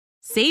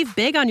Save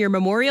big on your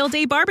Memorial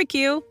Day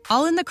barbecue,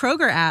 all in the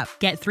Kroger app.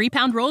 Get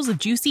 3-pound rolls of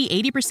juicy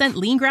 80%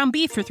 lean ground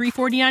beef for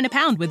 $3.49 a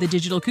pound with a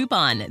digital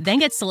coupon. Then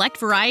get select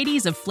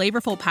varieties of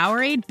flavorful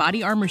Powerade,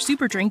 Body Armor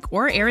Super Drink,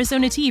 or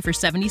Arizona tea for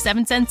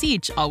 77 cents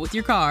each, all with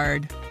your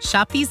card.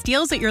 Shop these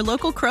deals at your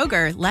local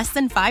Kroger, less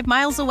than 5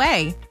 miles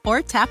away.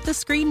 Or tap the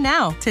screen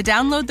now to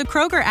download the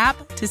Kroger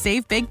app to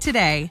save big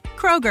today.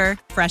 Kroger,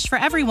 fresh for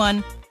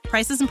everyone.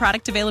 Prices and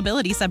product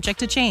availability subject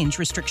to change.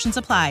 Restrictions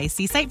apply.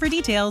 See site for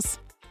details.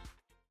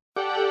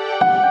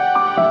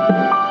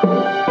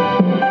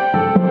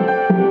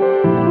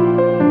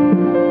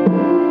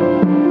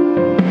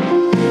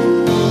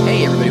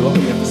 Hey everybody,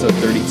 welcome to episode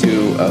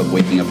 32 of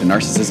Waking Up to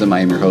Narcissism.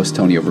 I am your host,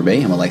 Tony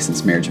Overbay. I'm a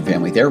licensed marriage and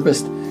family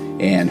therapist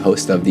and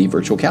host of the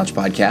Virtual Couch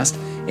podcast.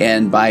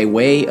 And by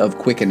way of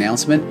quick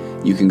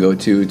announcement, you can go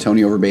to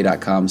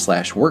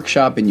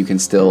tonyoverbay.com/workshop and you can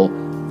still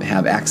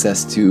have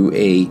access to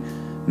a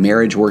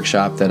marriage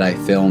workshop that I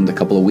filmed a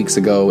couple of weeks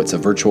ago. It's a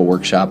virtual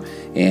workshop,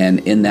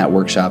 and in that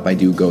workshop I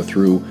do go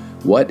through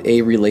what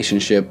a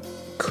relationship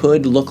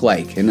could look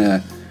like in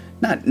a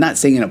not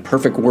saying in a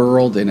perfect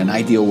world, in an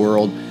ideal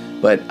world,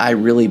 but I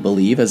really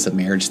believe, as a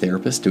marriage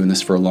therapist doing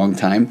this for a long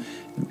time,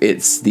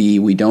 it's the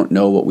we don't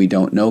know what we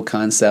don't know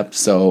concept.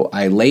 So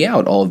I lay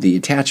out all of the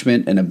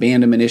attachment and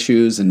abandonment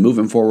issues and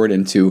moving forward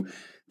into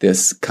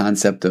this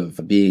concept of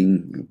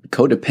being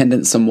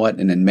codependent somewhat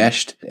and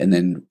enmeshed, and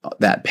then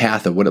that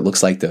path of what it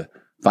looks like to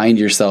find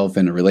yourself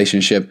in a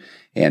relationship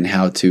and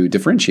how to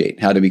differentiate,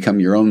 how to become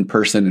your own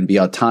person and be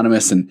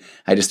autonomous. And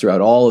I just threw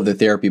out all of the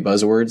therapy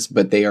buzzwords,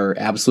 but they are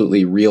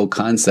absolutely real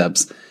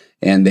concepts.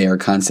 And they are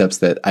concepts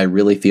that I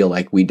really feel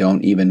like we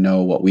don't even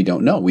know what we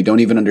don't know. We don't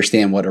even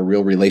understand what a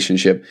real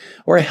relationship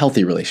or a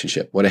healthy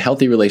relationship, what a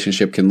healthy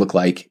relationship can look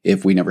like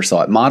if we never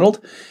saw it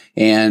modeled.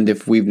 And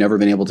if we've never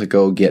been able to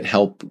go get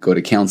help, go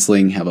to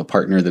counseling, have a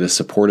partner that is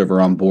supportive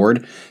or on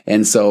board.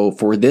 And so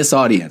for this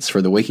audience,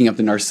 for the Waking Up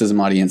to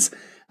Narcissism audience,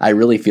 I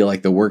really feel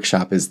like the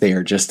workshop is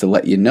there just to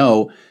let you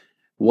know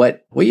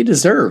what you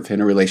deserve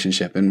in a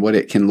relationship and what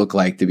it can look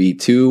like to be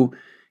two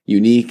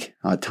unique,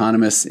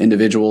 autonomous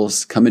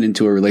individuals coming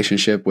into a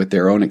relationship with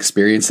their own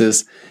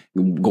experiences,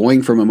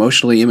 going from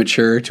emotionally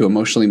immature to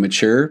emotionally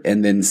mature,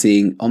 and then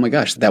seeing, oh my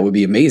gosh, that would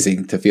be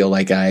amazing to feel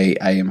like I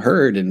am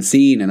heard and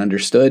seen and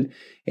understood,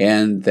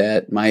 and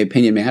that my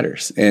opinion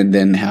matters. And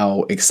then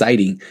how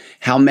exciting,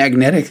 how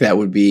magnetic that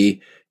would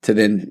be to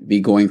then be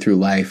going through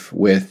life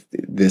with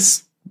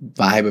this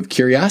vibe of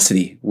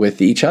curiosity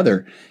with each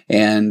other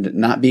and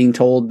not being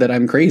told that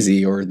I'm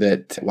crazy or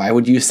that why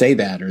would you say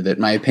that or that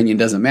my opinion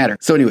doesn't matter.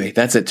 So anyway,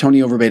 that's at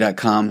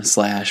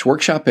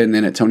tonyoverbay.com/workshop, and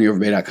then at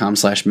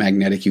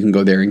tonyoverbay.com/magnetic. You can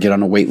go there and get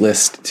on a wait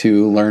list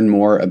to learn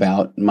more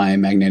about my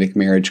magnetic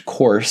marriage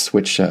course,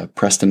 which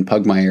Preston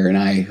Pugmire and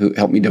I, who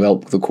helped me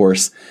develop the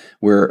course,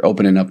 we're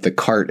opening up the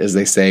cart, as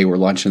they say. We're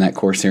launching that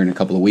course here in a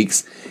couple of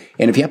weeks.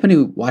 And if you happen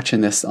to watching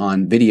this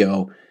on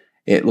video,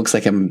 it looks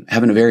like I'm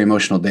having a very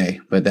emotional day,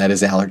 but that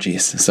is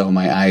allergies. So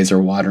my eyes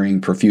are watering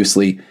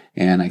profusely,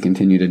 and I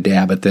continue to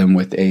dab at them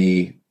with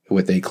a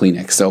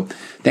Kleenex. So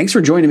thanks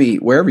for joining me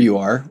wherever you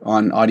are,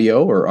 on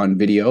audio or on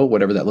video,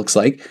 whatever that looks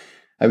like.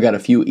 I've got a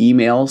few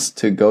emails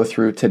to go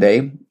through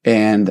today,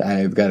 and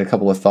I've got a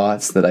couple of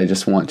thoughts that I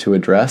just want to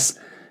address.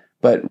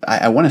 But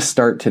I want to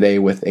start today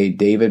with a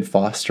David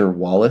Foster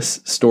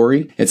Wallace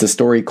story. It's a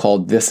story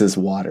called This Is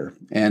Water.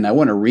 And I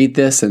want to read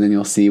this, and then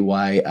you'll see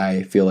why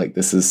I feel like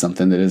this is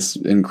something that is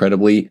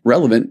incredibly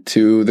relevant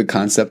to the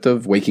concept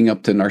of waking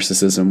up to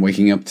narcissism,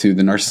 waking up to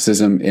the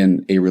narcissism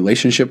in a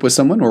relationship with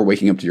someone, or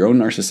waking up to your own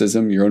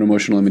narcissism, your own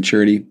emotional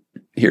immaturity.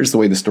 Here's the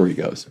way the story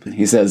goes.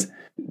 He says,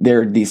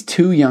 there are these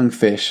two young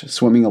fish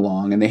swimming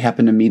along, and they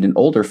happen to meet an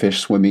older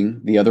fish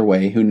swimming the other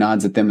way, who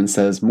nods at them and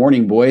says,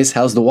 "Morning, boys,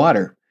 how's the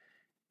water?"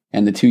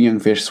 And the two young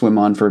fish swim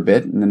on for a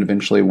bit, and then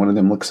eventually one of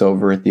them looks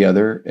over at the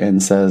other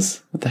and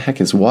says, "What the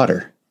heck is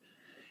water?"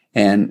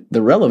 And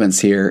the relevance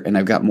here, and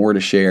I've got more to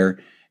share,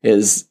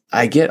 is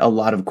I get a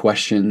lot of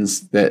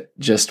questions that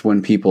just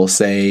when people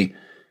say,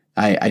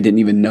 I didn't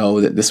even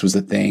know that this was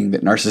a thing,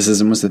 that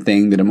narcissism was a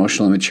thing, that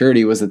emotional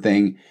immaturity was a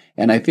thing.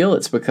 And I feel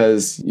it's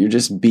because you're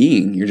just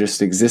being, you're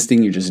just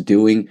existing, you're just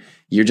doing,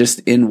 you're just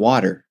in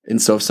water. And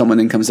so if someone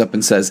then comes up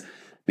and says,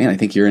 "Man, I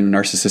think you're in a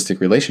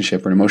narcissistic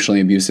relationship or an emotionally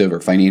abusive or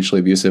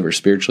financially abusive or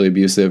spiritually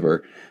abusive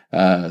or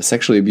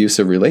sexually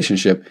abusive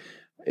relationship,"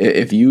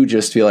 if you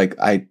just feel like,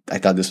 I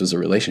thought this was a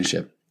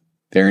relationship,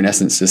 they're in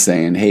essence just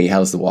saying, "Hey,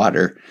 how's the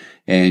water?"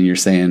 And you're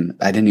saying,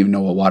 "I didn't even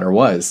know what water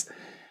was."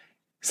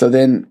 So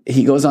then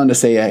he goes on to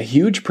say, a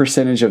huge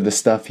percentage of the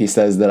stuff he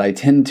says that I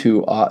tend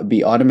to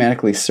be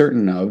automatically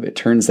certain of, it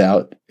turns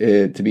out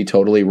to be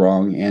totally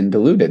wrong and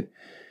deluded.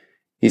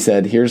 He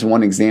said, here's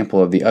one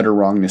example of the utter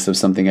wrongness of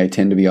something I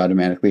tend to be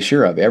automatically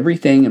sure of.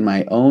 Everything in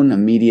my own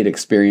immediate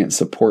experience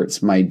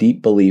supports my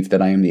deep belief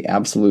that I am the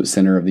absolute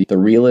center of the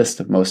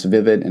realest, most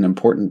vivid, and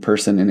important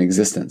person in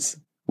existence.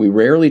 We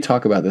rarely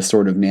talk about this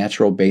sort of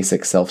natural,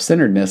 basic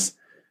self-centeredness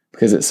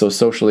because it's so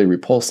socially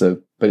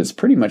repulsive, but it's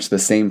pretty much the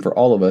same for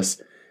all of us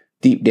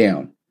deep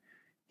down.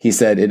 He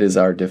said, it is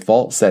our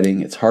default setting.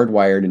 It's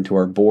hardwired into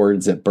our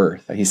boards at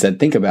birth. He said,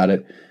 think about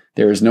it.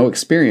 There is no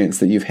experience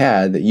that you've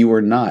had that you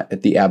are not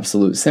at the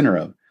absolute center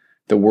of.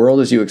 The world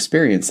as you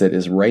experience it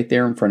is right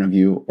there in front of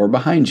you or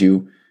behind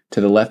you,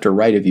 to the left or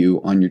right of you,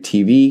 on your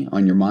TV,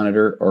 on your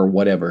monitor, or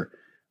whatever.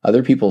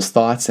 Other people's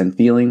thoughts and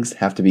feelings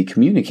have to be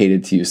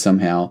communicated to you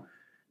somehow,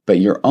 but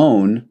your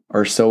own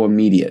are so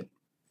immediate.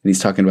 And he's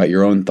talking about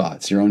your own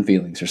thoughts, your own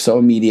feelings are so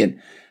immediate,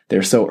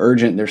 they're so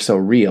urgent, they're so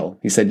real.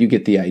 He said, you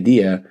get the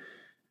idea.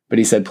 But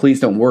he said, please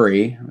don't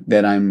worry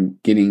that I'm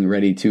getting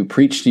ready to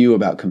preach to you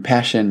about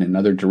compassion and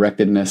other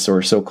directedness,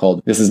 or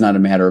so-called, this is not a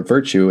matter of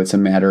virtue, it's a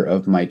matter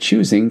of my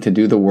choosing to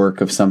do the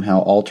work of somehow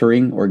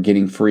altering or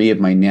getting free of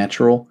my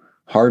natural,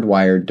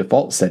 hardwired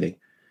default setting,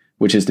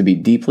 which is to be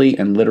deeply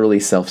and literally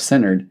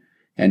self-centered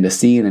and to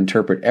see and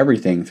interpret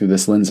everything through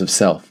this lens of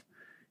self.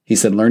 He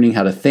said, learning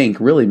how to think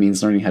really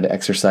means learning how to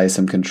exercise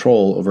some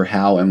control over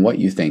how and what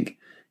you think.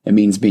 It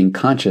means being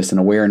conscious and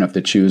aware enough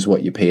to choose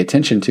what you pay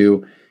attention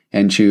to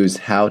and choose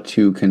how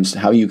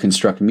you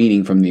construct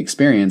meaning from the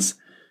experience,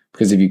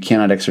 because if you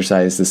cannot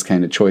exercise this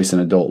kind of choice in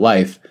adult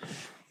life,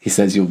 he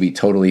says you'll be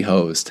totally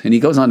hosed. And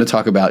he goes on to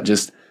talk about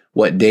just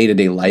what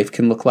day-to-day life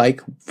can look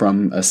like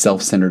from a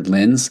self-centered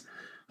lens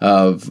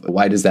of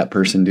why does that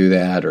person do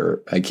that,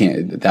 or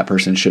that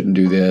person shouldn't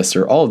do this,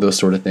 or all of those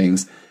sort of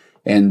things.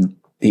 And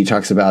he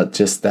talks about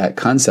just that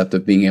concept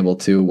of being able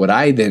to, what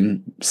I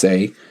then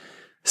say,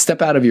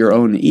 step out of your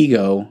own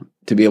ego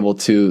to be able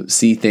to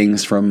see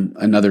things from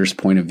another's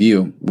point of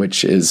view,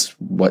 which is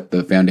what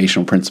the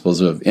foundational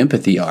principles of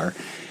empathy are.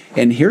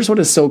 And here's what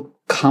is so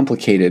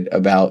complicated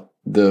about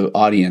the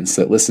audience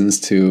that listens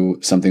to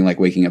something like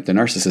Waking Up to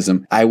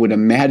Narcissism. I would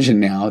imagine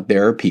now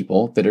there are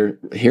people that are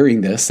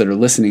hearing this, that are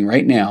listening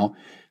right now,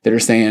 that are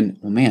saying,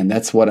 well, man,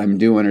 that's what I'm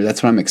doing, or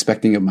that's what I'm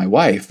expecting of my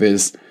wife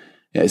is,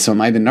 so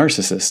am I the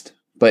narcissist?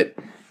 But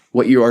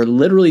what you are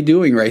literally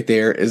doing right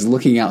there is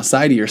looking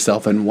outside of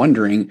yourself and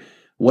wondering,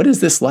 what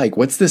is this like?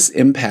 What's this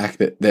impact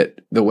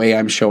that the way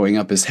I'm showing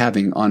up is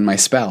having on my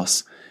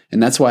spouse?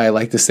 And that's why I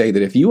like to say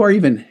that if you are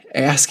even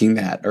asking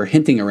that or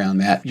hinting around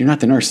that, you're not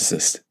the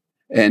narcissist.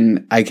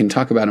 And I can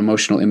talk about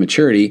emotional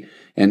immaturity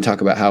and talk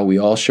about how we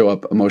all show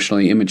up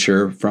emotionally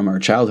immature from our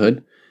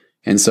childhood.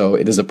 And so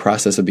it is a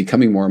process of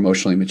becoming more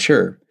emotionally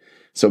mature.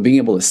 So being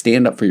able to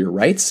stand up for your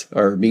rights,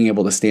 or being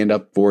able to stand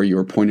up for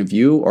your point of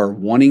view, or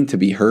wanting to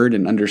be heard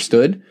and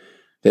understood,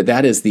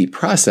 that is the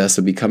process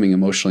of becoming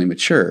emotionally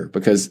mature.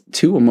 Because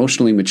two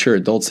emotionally mature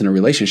adults in a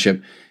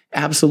relationship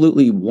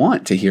absolutely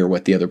want to hear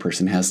what the other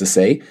person has to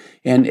say.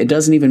 And it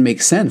doesn't even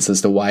make sense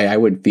as to why I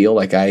would feel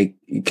like I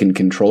can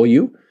control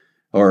you,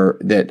 or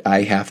that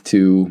I have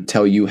to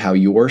tell you how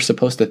you're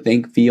supposed to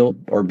think, feel,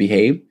 or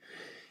behave.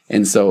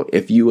 And so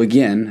if you,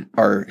 again,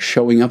 are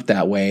showing up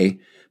that way,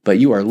 but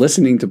you are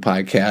listening to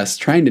podcasts,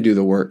 trying to do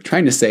the work,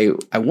 trying to say,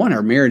 I want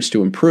our marriage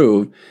to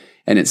improve,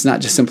 and it's not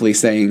just simply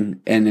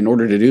saying, and in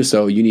order to do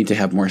so, you need to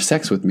have more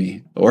sex with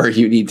me, or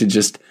you need to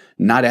just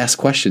not ask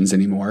questions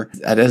anymore.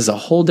 That is a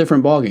whole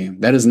different ballgame.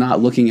 That is not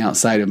looking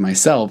outside of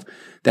myself.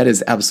 That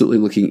is absolutely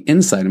looking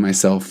inside of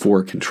myself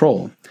for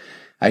control.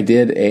 I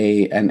did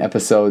an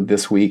episode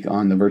this week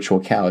on the virtual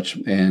couch,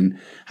 and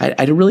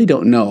I really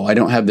don't know. I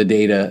don't have the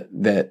data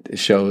that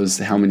shows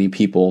how many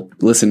people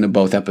listen to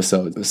both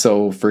episodes.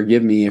 So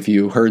forgive me if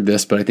you heard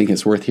this, but I think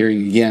it's worth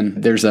hearing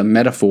again. There's a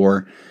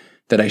metaphor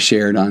that I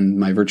shared on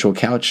my virtual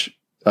couch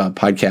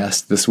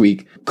podcast this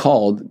week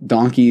called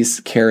Donkeys,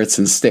 Carrots,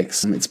 and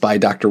Sticks. It's by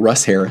Dr.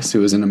 Russ Harris,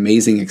 who is an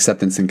amazing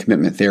acceptance and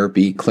commitment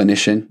therapy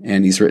clinician.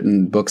 And he's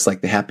written books like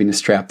The Happiness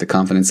Trap, The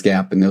Confidence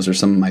Gap, and those are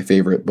some of my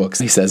favorite books.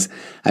 He says,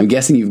 I'm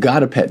guessing you've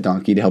got a pet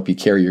donkey to help you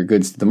carry your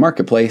goods to the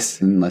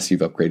marketplace, unless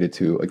you've upgraded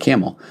to a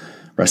camel.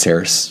 Russ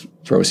Harris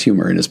throws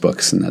humor in his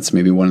books, and that's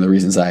maybe one of the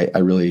reasons I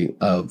really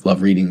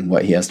love reading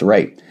what he has to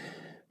write.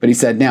 But he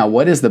said, now,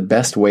 what is the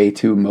best way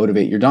to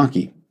motivate your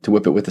donkey? To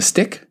whip it with a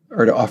stick,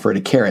 or to offer it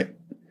a carrot?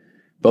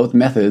 Both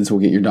methods will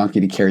get your donkey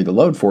to carry the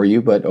load for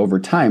you, but over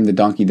time, the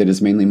donkey that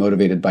is mainly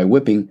motivated by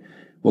whipping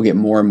will get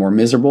more and more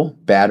miserable,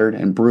 battered,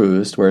 and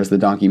bruised, whereas the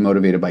donkey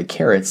motivated by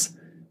carrots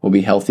will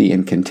be healthy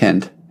and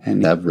content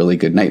and have really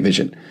good night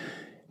vision.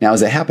 Now,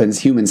 as it happens,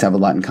 humans have a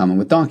lot in common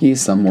with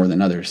donkeys, some more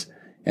than others.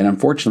 And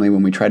unfortunately,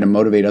 when we try to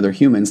motivate other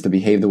humans to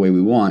behave the way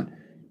we want,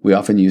 we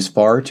often use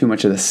far too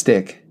much of the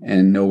stick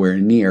and nowhere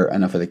near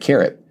enough of the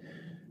carrot.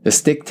 The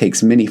stick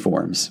takes many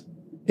forms.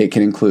 It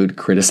can include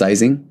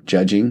criticizing,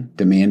 judging,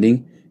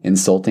 demanding,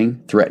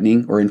 insulting,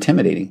 threatening, or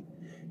intimidating.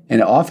 And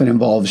it often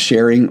involves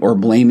sharing or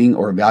blaming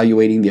or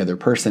evaluating the other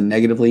person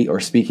negatively or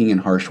speaking in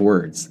harsh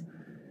words.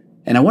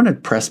 And I want to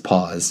press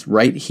pause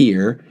right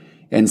here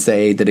and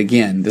say that,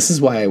 again, this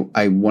is why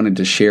I wanted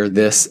to share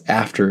this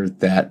after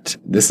that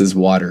This Is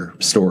Water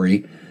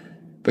story,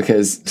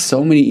 because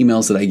so many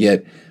emails that I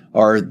get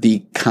are the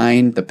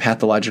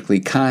pathologically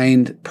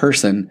kind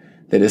person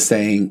that is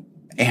saying,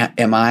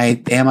 am I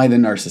the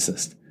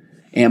narcissist?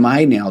 Am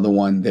I now the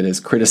one that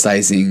is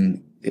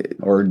criticizing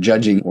or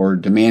judging or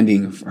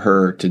demanding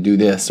her to do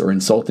this, or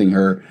insulting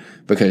her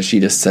because she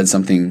just said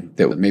something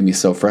that made me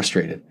so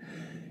frustrated?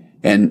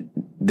 And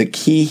the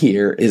key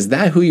here, is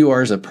that who you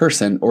are as a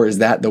person, or is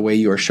that the way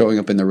you are showing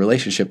up in the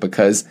relationship?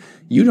 Because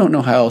you don't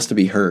know how else to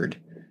be heard.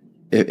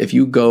 If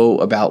you go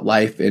about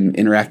life and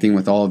interacting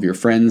with all of your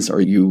friends,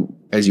 or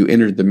as you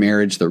entered the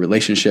marriage, the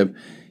relationship,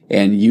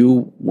 and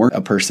you weren't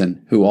a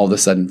person who all of a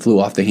sudden flew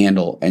off the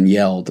handle and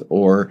yelled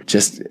or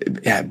just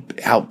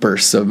had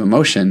outbursts of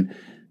emotion,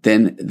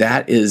 then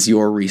that is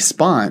your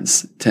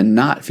response to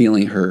not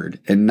feeling heard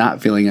and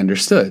not feeling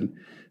understood.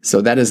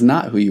 So that is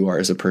not who you are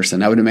as a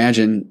person. I would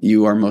imagine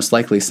you are most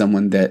likely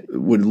someone that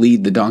would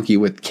lead the donkey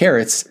with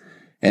carrots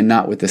and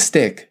not with a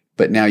stick,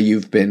 but now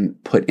you've been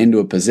put into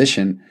a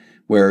position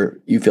where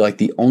you feel like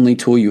the only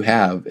tool you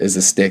have is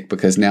a stick,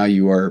 because now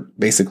you are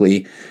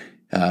basically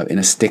in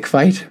a stick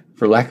fight,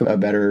 for lack of a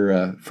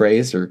better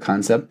phrase or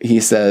concept. He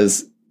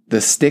says,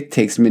 the stick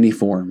takes many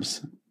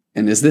forms.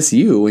 And is this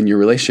you in your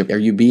relationship? Are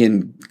you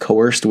being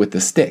coerced with the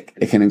stick?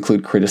 It can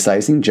include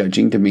criticizing,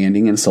 judging,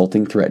 demanding,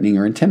 insulting, threatening,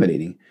 or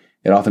intimidating.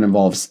 It often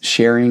involves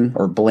sharing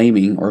or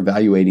blaming or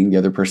evaluating the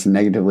other person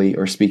negatively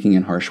or speaking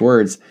in harsh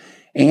words.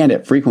 And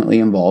it frequently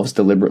involves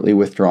deliberately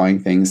withdrawing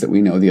things that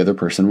we know the other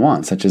person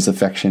wants, such as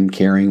affection,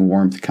 caring,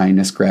 warmth,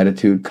 kindness,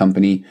 gratitude,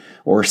 company,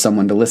 or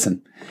someone to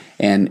listen.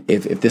 And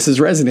if this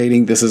is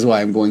resonating, this is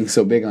why I'm going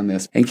so big on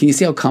this. And can you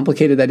see how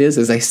complicated that is?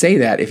 As I say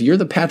that, if you're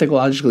the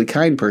pathologically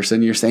kind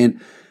person, you're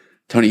saying,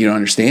 Tony, you don't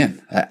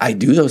understand. I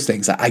do those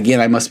things. Again,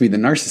 I must be the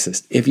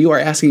narcissist. If you are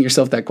asking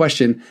yourself that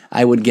question,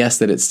 I would guess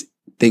that it's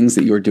things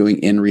that you're doing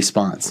in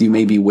response. You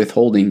may be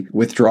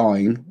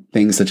withdrawing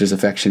things such as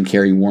affection,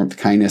 caring, warmth,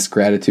 kindness,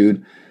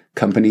 gratitude,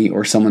 company,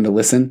 or someone to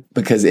listen,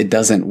 because it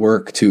doesn't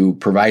work to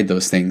provide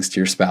those things to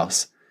your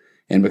spouse.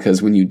 And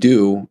because when you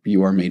do,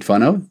 you are made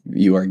fun of,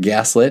 you are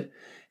gaslit.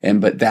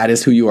 But that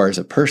is who you are as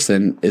a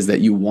person, is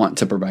that you want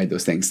to provide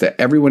those things to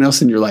everyone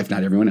else in your life,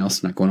 not everyone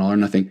else, not going all or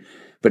nothing,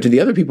 but to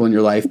the other people in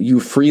your life, you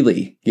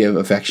freely give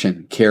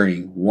affection,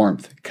 caring,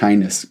 warmth,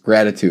 kindness,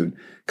 gratitude,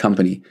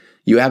 company.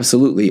 You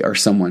absolutely are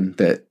someone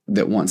that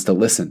wants to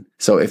listen.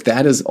 So if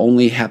that is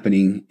only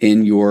happening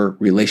in your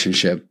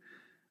relationship,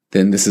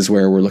 then this is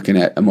where we're looking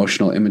at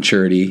emotional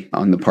immaturity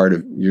on the part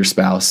of your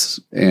spouse,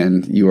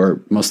 and you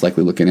are most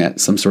likely looking at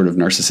some sort of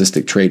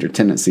narcissistic trait or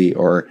tendency,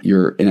 or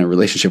you're in a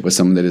relationship with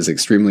someone that is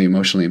extremely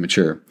emotionally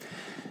immature.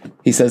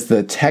 He says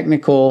the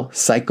technical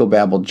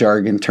psychobabble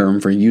jargon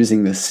term for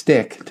using the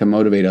stick to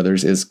motivate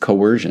others is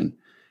coercion.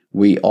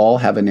 We all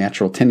have a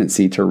natural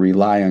tendency to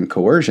rely on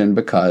coercion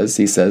because,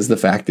 he says, the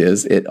fact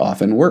is it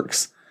often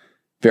works.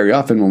 Very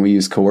often when we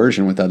use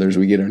coercion with others,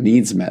 we get our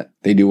needs met.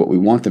 They do what we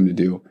want them to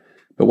do.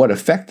 But what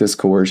effect does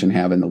coercion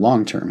have in the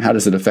long term? How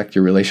does it affect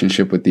your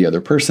relationship with the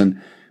other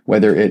person,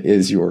 whether it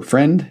is your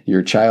friend,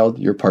 your child,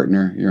 your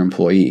partner, your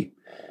employee?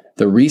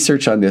 The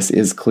research on this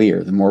is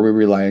clear. The more we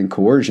rely on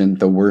coercion,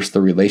 the worse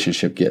the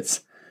relationship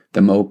gets.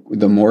 The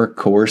more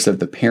coercive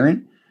the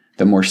parent,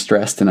 the more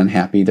stressed and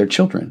unhappy their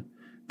children.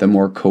 The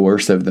more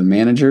coercive the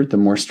manager, the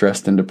more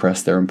stressed and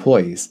depressed their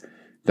employees.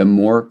 The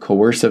more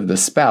coercive the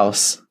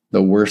spouse,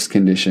 the worse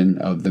condition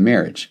of the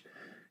marriage.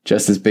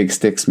 Just as big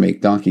sticks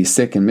make donkeys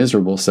sick and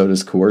miserable, so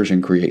does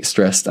coercion create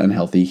stressed,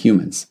 unhealthy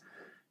humans.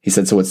 He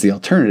said, so what's the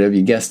alternative?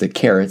 You guessed it,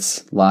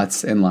 carrots,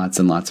 lots and lots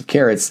and lots of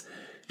carrots.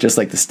 Just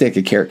like the stick,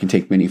 a carrot can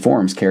take many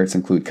forms. Carrots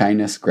include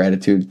kindness,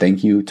 gratitude,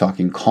 thank you,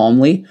 talking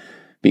calmly,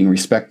 being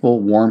respectful,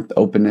 warmth,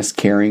 openness,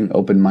 caring,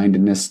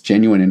 open-mindedness,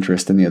 genuine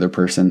interest in the other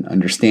person,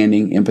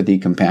 understanding, empathy,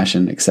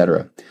 compassion,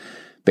 etc.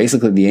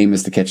 Basically, the aim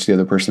is to catch the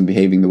other person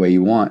behaving the way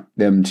you want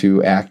them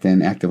to act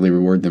and actively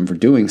reward them for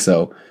doing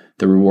so.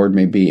 The reward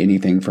may be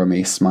anything from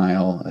a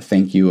smile, a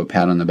thank you, a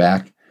pat on the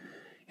back.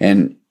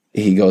 And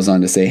he goes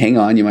on to say, hang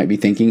on, you might be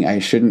thinking, I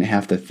shouldn't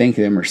have to thank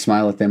them or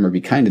smile at them or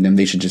be kind to them.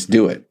 They should just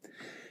do it.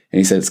 And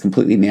he said it's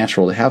completely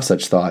natural to have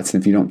such thoughts.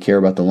 And if you don't care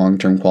about the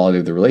long-term quality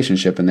of the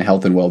relationship and the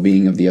health and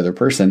well-being of the other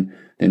person,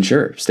 then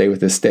sure, stay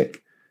with this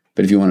stick.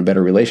 But if you want a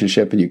better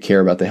relationship and you care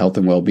about the health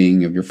and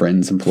well-being of your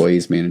friends,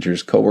 employees,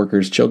 managers,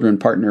 coworkers, children,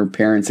 partner,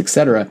 parents,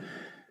 etc.,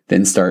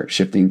 then start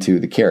shifting to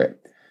the carrot.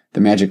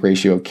 The magic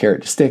ratio of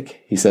carrot to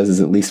stick, he says,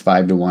 is at least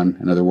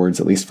 5-to-1. In other words,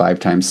 at least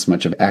 5 times as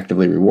much of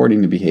actively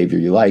rewarding the behavior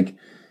you like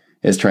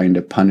as trying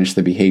to punish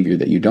the behavior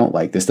that you don't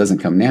like. This doesn't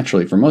come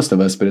naturally for most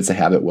of us, but it's a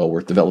habit well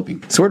worth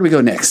developing. So where do we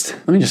go next?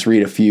 Let me just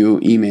read a few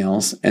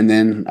emails, and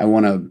then I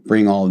want to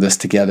bring all of this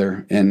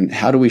together. And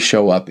how do we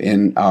show up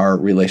in our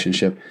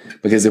relationship?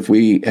 Because if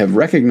we have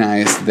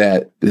recognized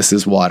that this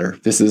is water,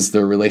 this is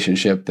the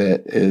relationship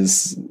that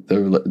is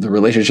the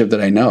relationship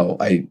that I know,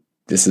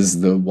 this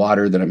is the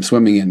water that I'm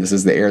swimming in, this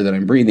is the air that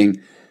I'm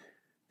breathing,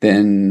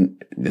 then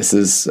this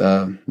is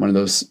one of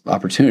those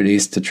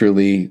opportunities to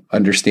truly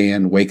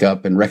understand, wake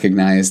up, and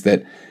recognize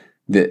that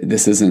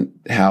this isn't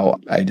how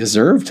I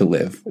deserve to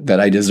live, that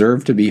I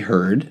deserve to be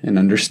heard and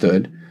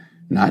understood,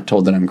 not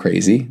told that I'm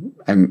crazy.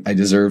 I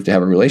deserve to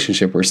have a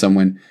relationship where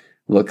someone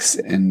looks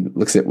at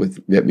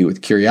me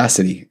with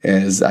curiosity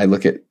as I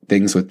look at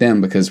things with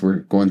them, because we're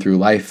going through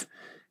life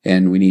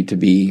and we need to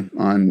be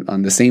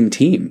on the same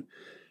team.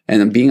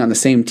 And being on the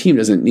same team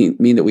doesn't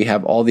mean that we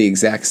have all the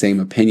exact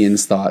same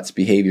opinions, thoughts,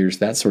 behaviors,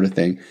 that sort of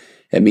thing.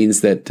 It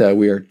means that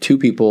we are two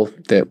people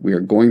that we are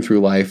going through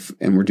life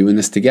and we're doing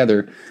this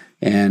together,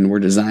 and we're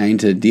designed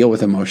to deal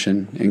with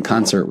emotion in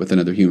concert with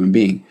another human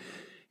being.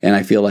 And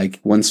I feel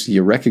like once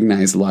you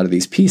recognize a lot of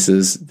these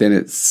pieces, then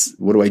it's,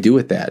 what do I do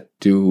with that?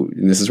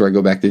 And this is where I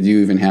go back to, do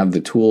you even have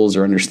the tools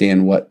or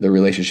understand what the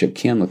relationship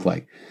can look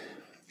like?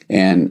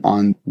 And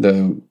on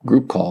the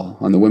group call,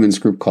 on the women's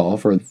group call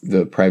for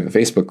the private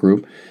Facebook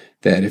group,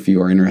 that if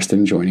you are interested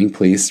in joining,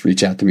 please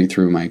reach out to me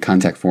through my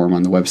contact form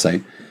on the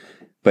website.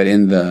 But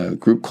in the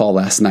group call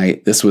last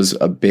night, this was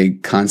a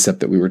big concept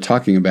that we were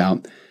talking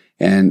about.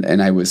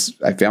 And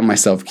I found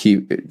myself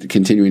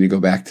continuing to go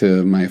back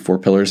to my 4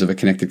 pillars of a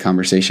connected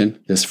conversation,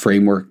 this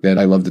framework that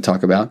I love to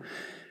talk about,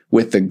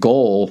 with the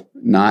goal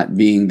not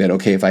being that,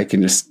 okay, if I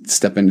can just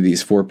step into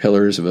these 4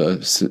 pillars of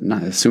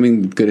not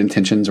assuming good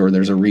intentions, or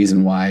there's a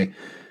reason why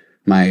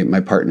my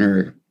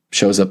partner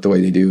shows up the way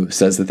they do,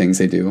 says the things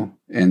they do.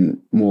 And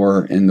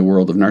more in the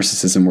world of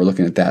narcissism, we're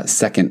looking at that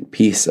second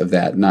piece of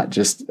that, not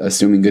just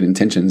assuming good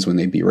intentions when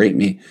they berate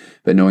me,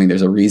 but knowing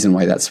there's a reason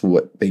why that's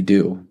what they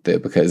do,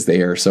 because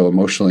they are so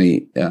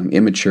emotionally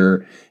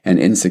immature and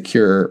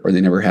insecure, or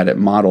they never had it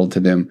modeled to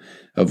them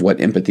of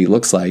what empathy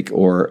looks like,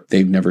 or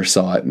they've never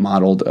saw it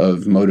modeled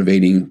of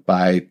motivating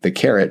by the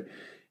carrot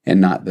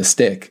and not the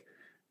stick.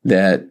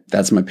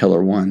 That's my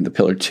pillar 1. The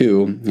pillar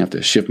 2, I have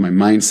to shift my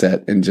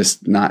mindset and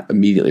just not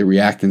immediately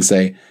react and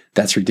say,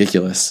 that's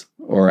ridiculous,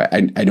 or I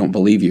don't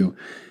believe you.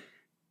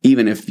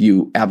 Even if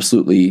you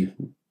absolutely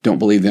don't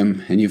believe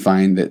them and you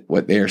find that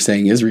what they are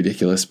saying is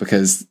ridiculous,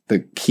 because the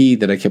key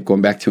that I kept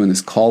going back to in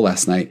this call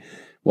last night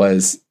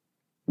was,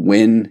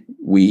 when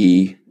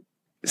we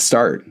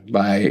start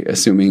by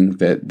assuming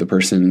that the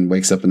person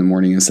wakes up in the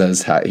morning and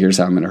says, here's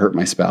how I'm going to hurt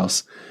my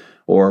spouse,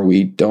 or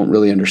we don't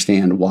really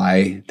understand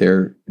why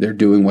they're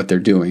doing what they're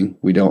doing.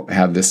 We don't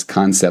have this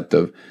concept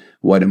of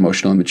what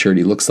emotional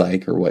immaturity looks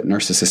like, or what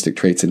narcissistic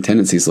traits and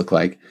tendencies look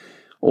like.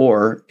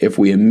 Or if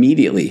we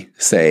immediately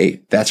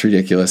say, that's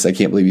ridiculous, I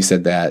can't believe you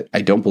said that,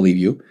 I don't believe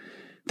you,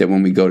 that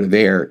when we go to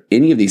there,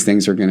 any of these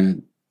things are going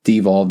to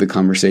devolve the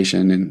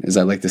conversation. And as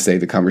I like to say,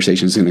 the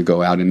conversation is going to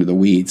go out into the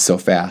weeds so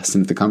fast.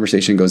 And if the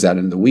conversation goes out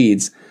into the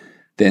weeds,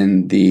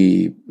 then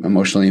the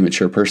emotionally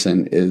immature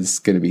person is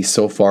going to be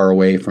so far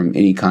away from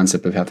any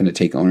concept of having to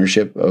take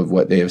ownership of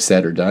what they have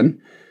said or done.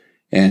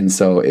 And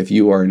so if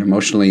you are an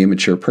emotionally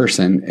immature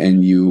person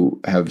and you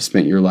have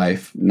spent your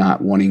life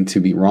not wanting to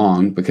be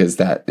wrong, because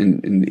that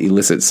and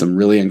elicits some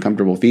really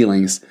uncomfortable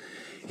feelings,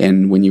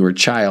 and when you were a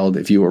child,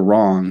 if you were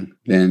wrong,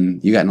 then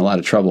you got in a lot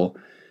of trouble,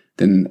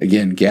 then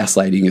again,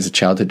 gaslighting is a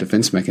childhood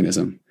defense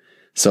mechanism.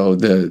 So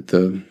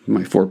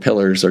my 4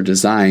 pillars are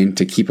designed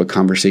to keep a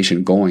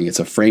conversation going. It's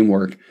a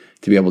framework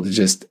to be able to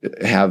just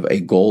have a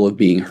goal of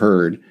being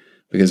heard,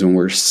 because when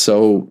we're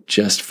so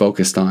just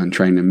focused on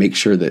trying to make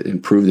sure that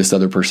and prove this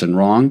other person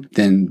wrong,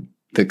 then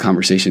the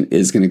conversation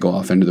is going to go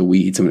off into the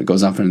weeds. And when it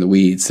goes off into the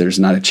weeds, there's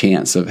not a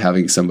chance of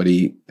having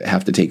somebody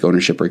have to take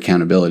ownership or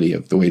accountability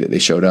of the way that they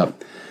showed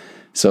up.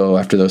 So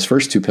after those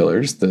first 2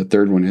 pillars, the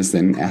third one is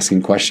then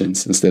asking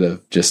questions instead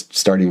of just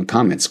starting with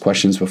comments,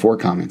 questions before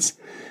comments.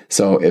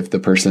 So if the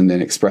person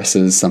then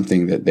expresses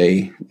something that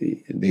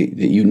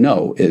that you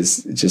know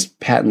is just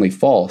patently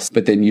false,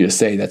 but then you just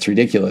say, that's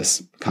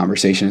ridiculous,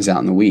 conversation is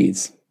out in the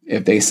weeds.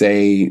 If they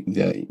say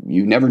that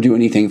you never do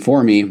anything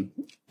for me,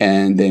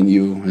 and then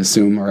you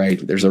assume, all right,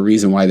 there's a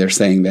reason why they're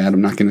saying that, I'm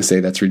not going to say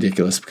that's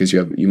ridiculous because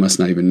you must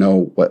not even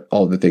know what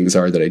all the things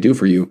are that I do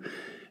for you.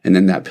 And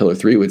then that pillar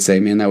 3 would say,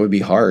 man, that would be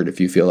hard if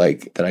you feel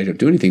like that I don't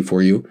do anything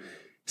for you.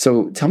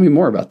 So tell me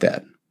more about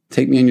that.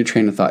 Take me on your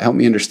train of thought. Help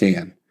me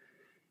understand.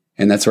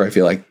 And that's where I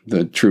feel like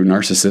the true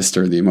narcissist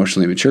or the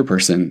emotionally mature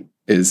person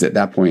is at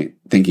that point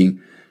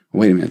thinking,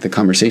 wait a minute, the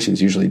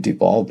conversation's usually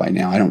devolved by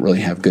now. I don't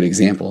really have good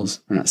examples.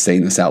 I'm not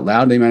saying this out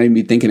loud. They might even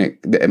be thinking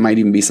it might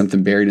even be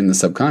something buried in the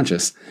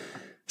subconscious.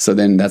 So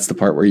then that's the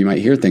part where you might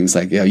hear things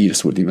like, yeah, you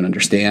just wouldn't even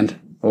understand.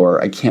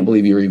 Or I can't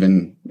believe you're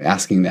even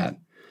asking that.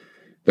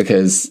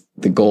 Because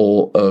the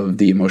goal of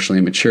the emotionally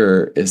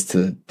immature is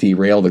to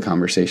derail the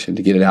conversation,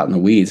 to get it out in the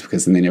weeds,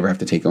 because then they never have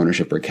to take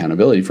ownership or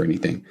accountability for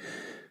anything.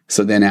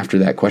 So then after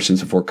that,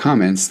 questions before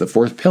comments, the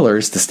 4th pillar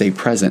is to stay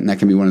present. And that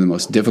can be one of the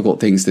most difficult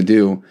things to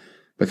do,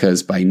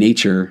 because by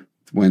nature,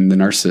 when the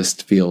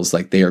narcissist feels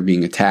like they are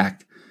being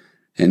attacked,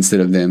 instead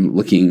of them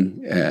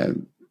looking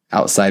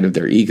outside of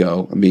their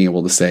ego and being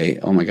able to say,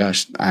 oh my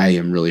gosh, I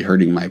am really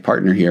hurting my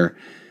partner here,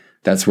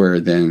 that's where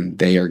then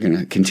they are going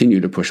to continue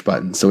to push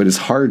buttons. So it is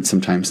hard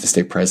sometimes to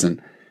stay present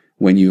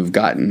when you've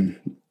gotten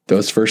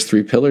those first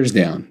 3 pillars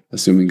down,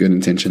 assuming good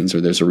intentions,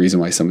 or there's a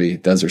reason why somebody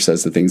does or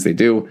says the things they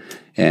do,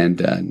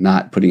 and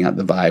not putting out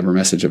the vibe or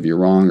message of you're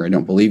wrong or I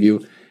don't believe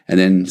you, and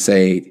then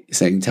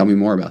saying, tell me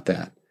more about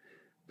that.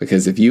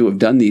 Because if you have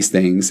done these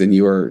things and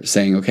you're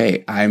saying,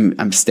 okay,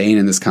 I'm staying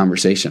in this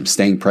conversation, I'm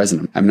staying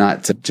present, I'm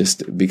not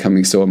just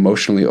becoming so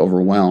emotionally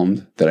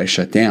overwhelmed that I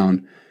shut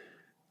down,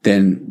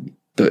 then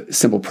the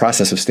simple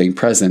process of staying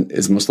present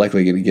is most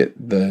likely going to get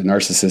the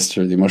narcissist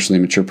or the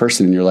emotionally mature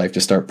person in your life to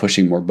start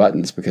pushing more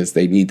buttons, because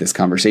they need this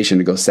conversation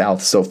to go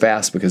south so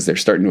fast, because they're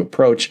starting to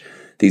approach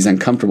these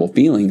uncomfortable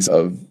feelings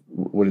of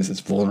what is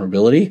this,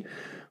 vulnerability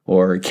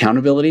or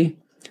accountability?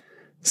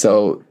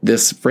 So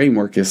this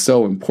framework is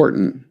so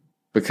important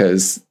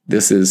because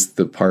this is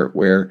the part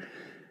where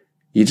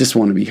you just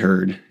want to be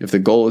heard. If the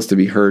goal is to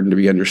be heard and to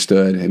be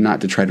understood and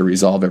not to try to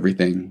resolve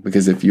everything,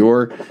 because if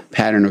your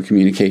pattern of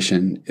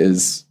communication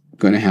is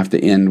going to have to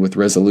end with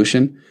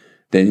resolution,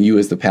 then you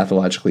as the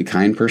pathologically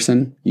kind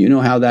person, you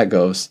know how that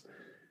goes.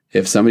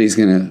 If somebody's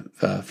going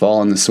to fall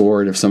on the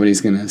sword, if somebody's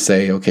going to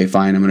say, okay,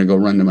 fine, I'm going to go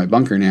run to my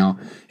bunker now,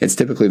 it's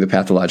typically the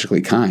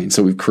pathologically kind.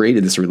 So we've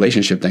created this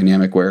relationship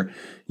dynamic where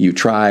you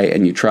try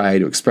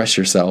to express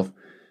yourself,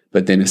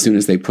 but then as soon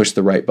as they push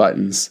the right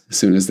buttons, as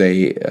soon as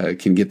they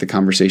can get the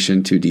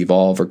conversation to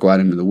devolve or go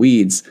out into the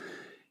weeds,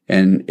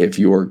 and if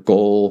your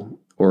goal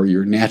or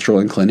your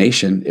natural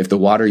inclination, if the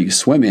water you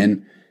swim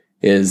in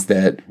is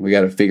that we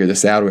got to figure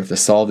this out, we have to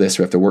solve this,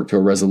 we have to work to a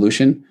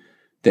resolution,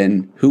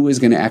 then who is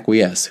going to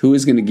acquiesce? Who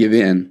is going to give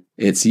in?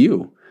 It's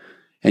you.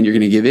 And you're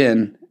going to give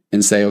in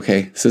and say,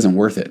 okay, this isn't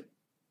worth it.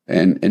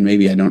 And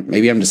maybe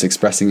I'm just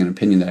expressing an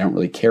opinion that I don't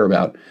really care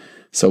about.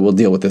 So we'll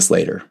deal with this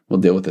later.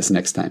 We'll deal with this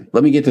next time.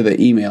 Let me get to the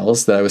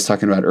emails that I was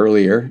talking about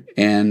earlier.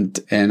 And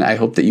I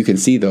hope that you can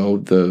see, though,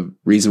 the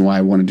reason why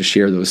I wanted to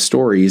share those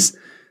stories,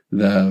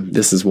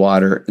 this is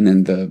water, and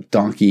then the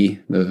donkey,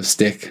 the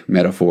stick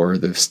metaphor,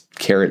 the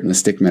carrot and the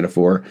stick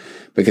metaphor,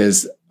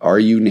 because are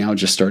you now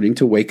just starting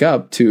to wake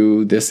up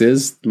to this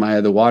is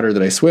the water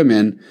that I swim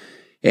in?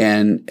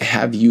 And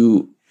have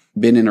you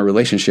been in a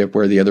relationship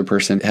where the other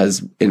person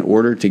has, in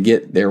order to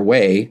get their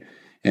way,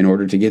 in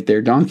order to get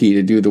their donkey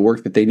to do the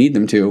work that they need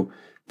them to,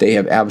 they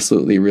have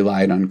absolutely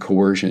relied on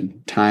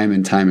coercion time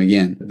and time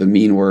again. The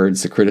mean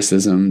words, the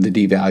criticism, the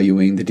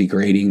devaluing, the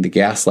degrading, the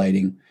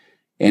gaslighting.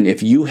 And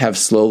if you have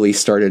slowly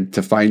started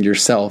to find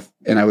yourself,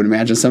 and I would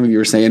imagine some of you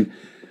are saying,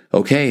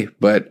 okay,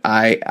 but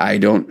I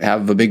don't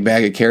have a big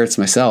bag of carrots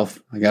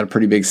myself. I got a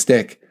pretty big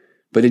stick.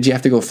 But did you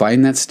have to go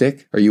find that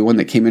stick? Are you one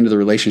that came into the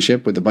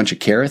relationship with a bunch of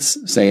carrots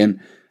saying,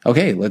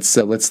 okay,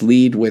 let's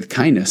lead with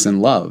kindness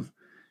and love.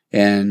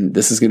 And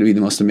this is going to be the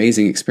most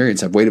amazing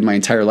experience. I've waited my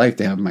entire life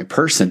to have my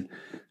person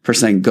I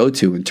can go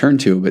to and turn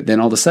to. But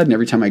then all of a sudden,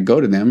 every time I go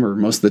to them, or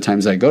most of the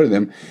times I go to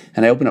them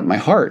and I open up my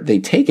heart, they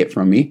take it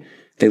from me.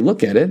 They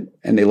look at it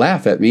and they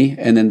laugh at me,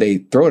 and then they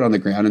throw it on the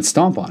ground and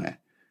stomp on it,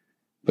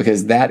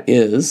 because that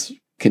is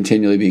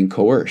continually being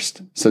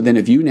coerced. So then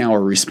if you now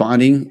are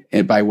responding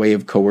by way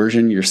of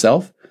coercion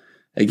yourself,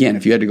 again,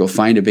 if you had to go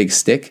find a big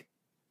stick,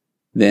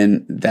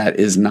 then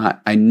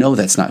I know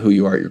that's not who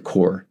you are at your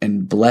core.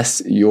 And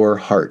bless your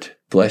heart,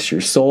 bless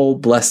your soul,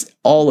 bless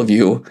all of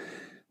you,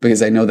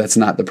 because I know that's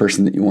not the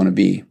person that you want to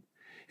be.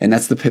 And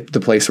that's the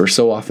place where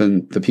so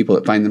often the people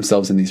that find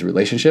themselves in these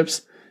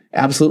relationships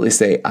absolutely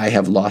say, I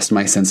have lost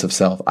my sense of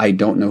self. I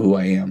don't know who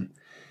I am.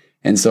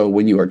 And so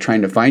when you are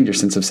trying to find your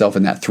sense of self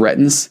and that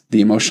threatens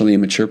the emotionally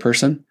immature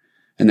person,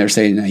 and they're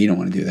saying, no, you don't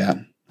want to do that.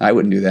 I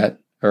wouldn't do that.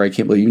 Or I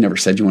can't believe you never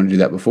said you want to do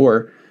that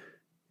before.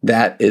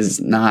 That is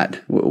not,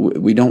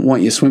 we don't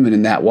want you swimming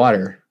in that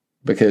water,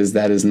 because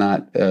that is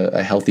not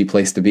a healthy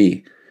place to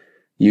be.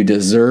 You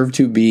deserve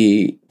to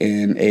be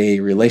in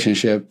a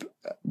relationship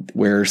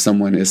where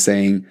someone is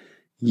saying,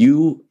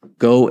 you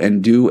go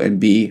and do and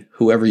be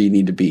whoever you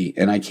need to be.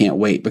 And I can't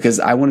wait,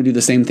 because I want to do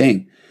the same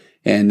thing.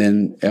 And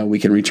then we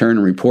can return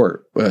and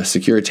report a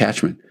secure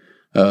attachment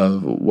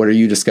of what are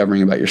you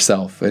discovering about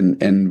yourself,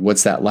 and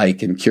what's that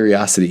like, and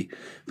curiosity,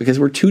 because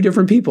we're two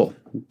different people.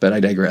 But I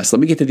digress. Let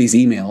me get to these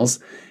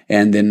emails,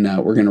 and then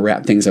we're going to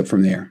wrap things up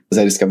from there. As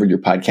I discovered your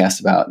podcast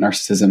about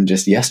narcissism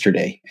just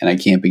yesterday, and I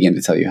can't begin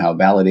to tell you how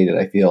validated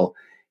I feel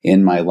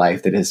in my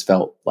life that has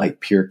felt like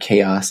pure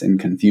chaos and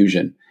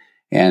confusion.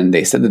 And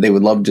they said that they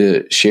would love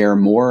to share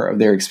more of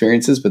their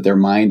experiences, but their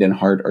mind and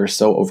heart are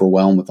so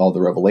overwhelmed with all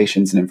the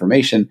revelations and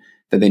information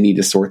that they need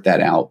to sort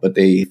that out. But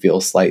they feel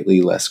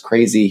slightly less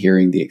crazy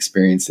hearing the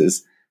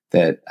experiences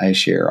that I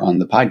share on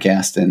the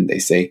podcast. And they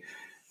say,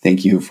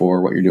 thank you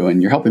for what you're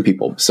doing. You're helping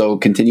people. So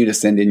continue to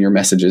send in your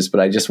messages. But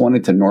I just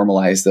wanted to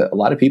normalize that a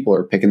lot of people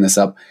are picking this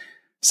up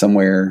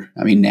somewhere,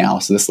 now.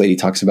 So this lady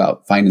talks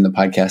about finding the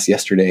podcast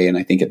yesterday. And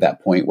I think at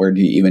that point, where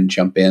do you even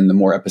jump in? The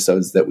more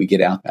episodes that we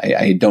get out,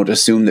 I don't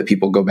assume that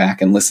people go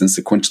back and listen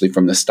sequentially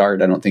from the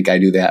start. I don't think I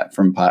do that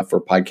for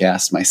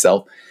podcasts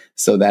myself.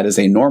 So that is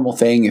a normal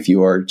thing. If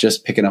you are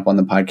just picking up on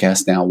the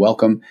podcast now,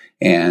 welcome.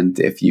 And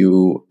if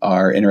you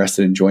are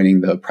interested in joining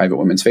the Private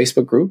Women's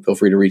Facebook group, feel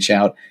free to reach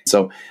out.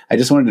 So I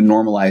just wanted to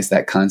normalize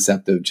that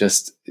concept of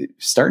just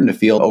starting to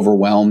feel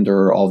overwhelmed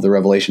or all of the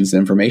revelations and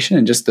information,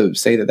 and just to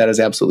say that that is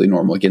absolutely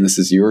normal. Again, this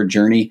is your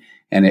journey,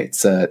 and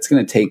it's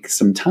going to take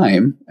some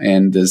time.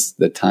 And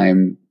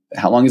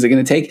how long is it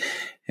going to take?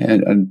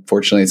 And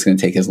unfortunately, it's going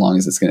to take as long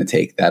as it's going to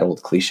take, that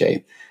old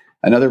cliche.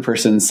 Another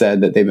person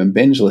said that they've been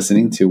binge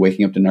listening to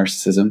Waking Up to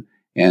Narcissism,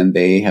 and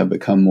they have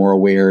become more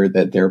aware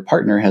that their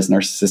partner has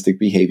narcissistic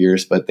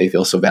behaviors, but they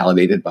feel so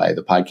validated by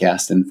the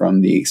podcast and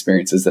from the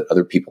experiences that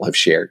other people have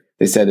shared.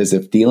 They said, as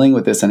if dealing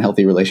with this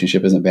unhealthy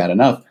relationship isn't bad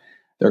enough,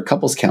 their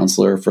couples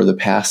counselor for the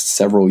past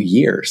several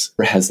years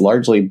has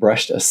largely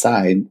brushed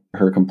aside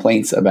her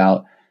complaints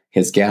about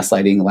his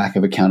gaslighting, lack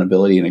of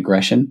accountability, and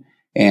aggression,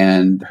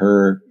 And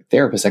her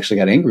therapist actually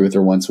got angry with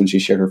her once when she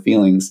shared her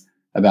feelings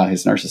about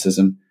his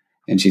narcissism.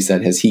 And she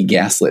said, has he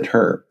gaslit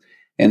her?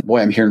 And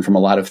boy, I'm hearing from a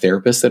lot of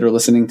therapists that are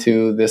listening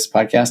to this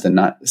podcast, and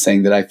not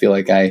saying that I feel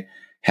like I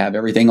have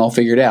everything all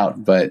figured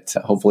out. But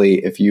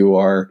hopefully, if you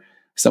are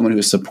someone who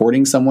is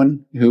supporting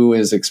someone who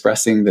is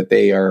expressing that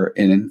they are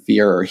in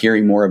fear or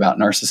hearing more about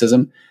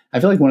narcissism, I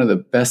feel like one of the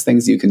best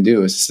things you can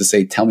do is just to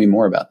say, tell me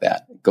more about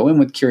that. Go in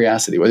with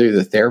curiosity, whether you're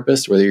the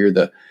therapist, whether you're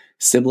the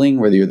sibling,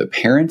 whether you're the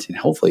parent, and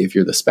hopefully if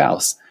you're the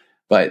spouse.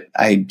 But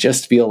I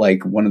just feel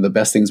like one of the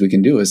best things we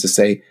can do is to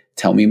say,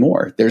 tell me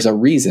more. There's a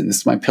reason. This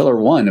is my pillar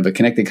one of a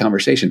connected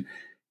conversation.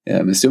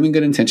 I'm assuming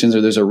good intentions,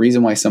 or there's a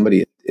reason why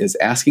somebody is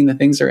asking the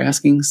things they're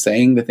asking,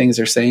 saying the things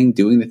they're saying,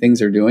 doing the things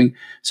they're doing.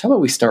 So how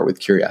about we start with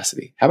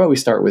curiosity? How about we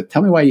start with,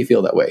 tell me why you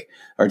feel that way,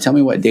 or tell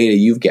me what data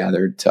you've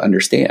gathered to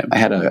understand. I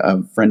had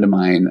a friend of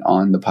mine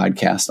on the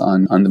podcast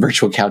on the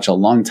virtual couch a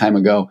long time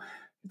ago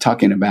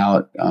talking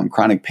about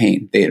chronic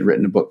pain. They had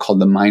written a book called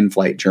the Mind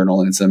Flight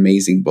Journal, and it's an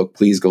amazing book.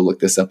 Please go look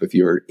this up if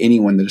you're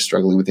anyone that is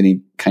struggling with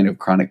any kind of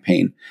chronic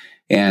pain.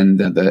 And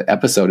the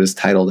episode is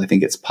titled, I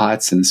think it's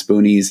Pots and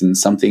Spoonies and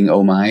something,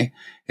 oh my.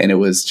 And it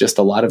was just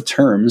a lot of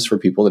terms for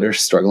people that are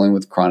struggling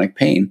with chronic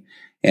pain.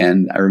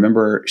 And I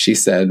remember she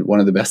said one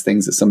of the best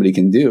things that somebody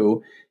can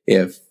do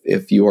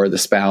if you are the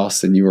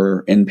spouse and you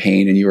are in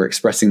pain and you are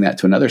expressing that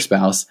to another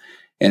spouse,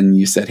 and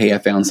you said, hey, I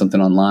found something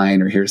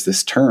online, or here's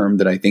this term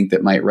that I think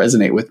that might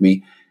resonate with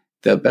me.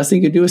 The best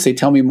thing you could do is say,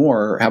 tell me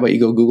more. Or how about you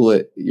go Google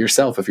it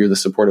yourself if you're the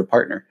supportive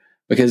partner?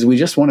 Because we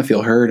just want to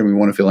feel heard and we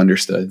want to feel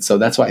understood. So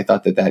that's why I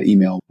thought that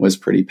email was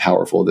pretty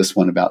powerful. This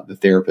one about the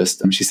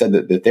therapist. She said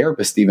that the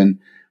therapist, even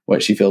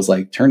what she feels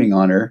like turning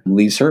on her,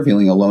 leaves her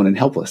feeling alone and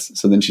helpless.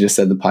 So then she just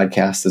said the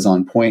podcast is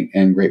on point,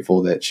 and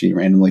grateful that she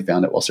randomly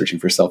found it while searching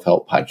for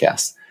self-help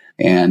podcasts.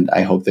 And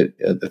I hope that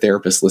the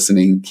therapist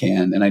listening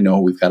can, and I know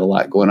we've got a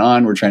lot going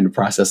on. We're trying to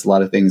process a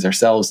lot of things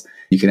ourselves.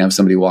 You can have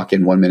somebody walk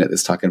in 1 minute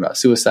that's talking about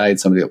suicide,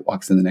 somebody that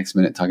walks in the next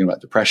minute talking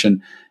about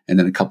depression, and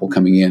then a couple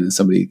coming in and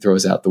somebody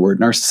throws out the word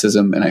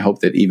narcissism. And I hope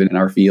that even in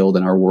our field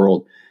and our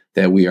world,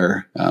 that we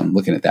are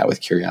looking at that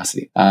with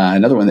curiosity.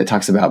 Another one that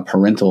talks about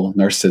parental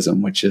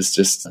narcissism, which is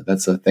just,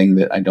 that's a thing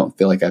that I don't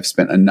feel like I've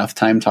spent enough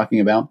time talking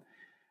about.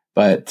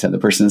 But the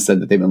person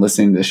said that they've been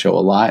listening to this show a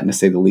lot, and to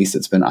say the least,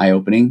 it's been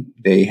eye-opening.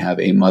 They have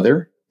a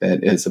mother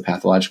that is a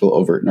pathological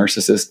overt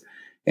narcissist.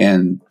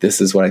 And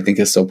this is what I think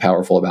is so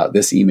powerful about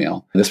this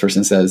email. This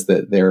person says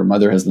that their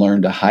mother has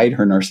learned to hide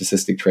her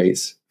narcissistic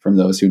traits from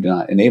those who do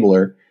not enable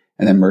her,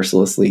 and then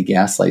mercilessly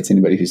gaslights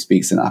anybody who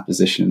speaks in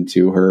opposition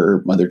to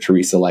her Mother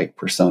Teresa-like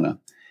persona.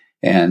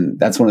 And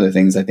that's one of the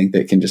things I think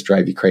that can just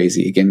drive you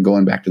crazy. Again,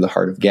 going back to the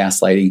heart of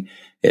gaslighting,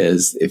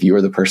 is if you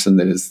are the person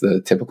that is the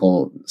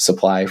typical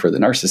supply for the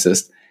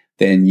narcissist,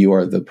 then you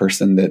are the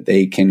person that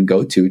they can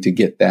go to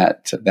get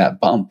that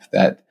bump,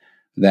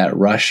 that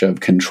rush of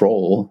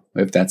control.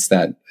 If that's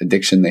that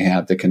addiction they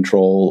have to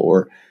control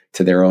or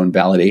to their own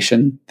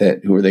validation,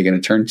 that who are they going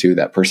to turn to?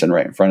 That person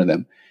right in front of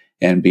them.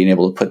 And being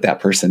able to put that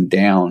person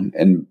down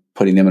and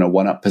putting them in a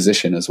one-up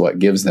position is what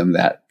gives them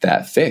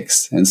that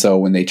fix. And so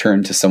when they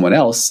turn to someone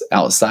else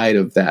outside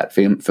of that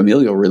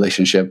familial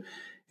relationship,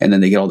 and then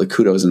they get all the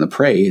kudos and the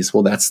praise,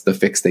 well, that's the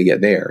fix they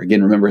get there.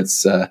 Again, remember,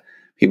 it's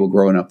people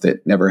growing up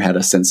that never had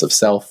a sense of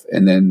self,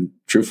 and then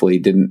truthfully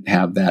didn't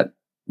have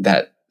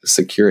that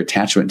secure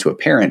attachment to a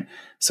parent.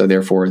 So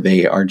therefore,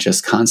 they are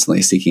just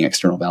constantly seeking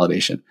external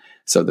validation.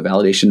 So the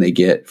validation they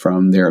get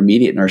from their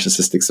immediate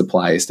narcissistic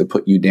supply is to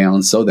put you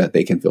down so that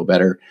they can feel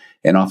better.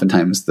 And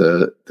oftentimes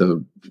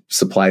the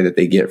supply that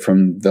they get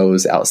from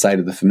those outside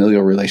of the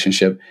familial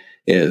relationship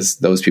is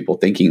those people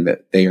thinking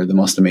that they are the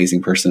most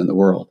amazing person in the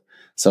world.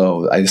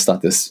 So I just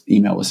thought this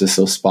email was just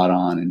so spot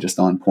on and just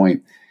on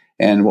point.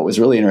 And what was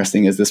really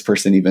interesting is this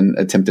person even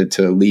attempted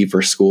to leave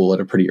for school at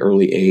a pretty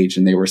early age,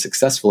 and they were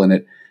successful in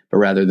it. But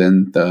rather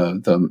than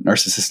the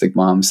narcissistic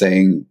mom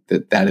saying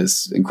that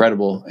is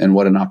incredible and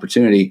what an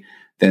opportunity,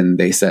 then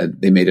they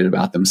said they made it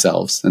about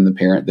themselves. And the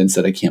parent then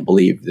said, I can't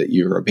believe that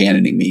you're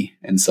abandoning me.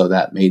 And so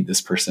that made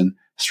this person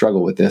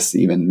struggle with this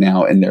even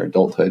now in their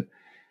adulthood.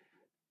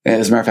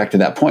 As a matter of fact, to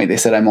that point, they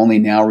said, I'm only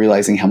now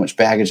realizing how much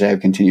baggage I have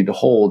continued to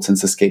hold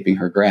since escaping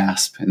her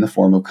grasp in the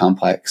form of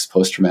complex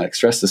post-traumatic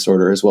stress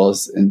disorder, as well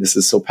as, and this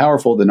is so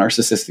powerful, the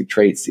narcissistic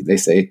traits they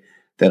say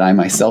that I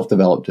myself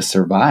developed to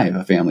survive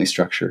a family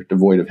structure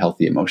devoid of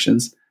healthy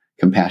emotions,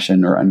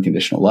 compassion, or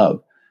unconditional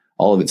love.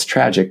 All of it's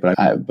tragic,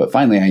 but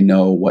finally I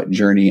know what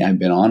journey I've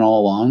been on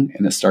all along,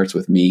 and it starts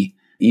with me.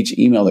 Each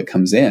email that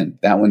comes in,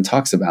 that one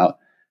talks about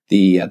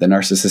the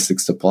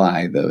narcissistic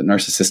supply, the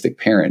narcissistic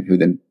parent who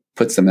then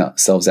puts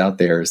themselves out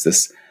there as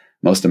this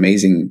most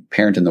amazing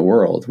parent in the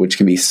world, which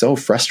can be so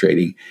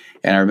frustrating.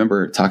 And I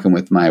remember talking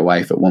with my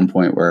wife at one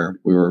point where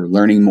we were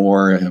learning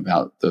more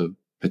about the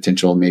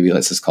potential, maybe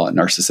let's just call it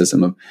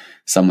narcissism, of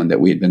someone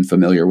that we had been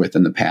familiar with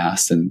in the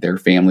past. And their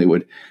family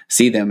would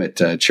see them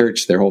at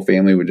church. Their whole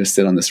family would just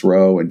sit on this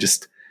row and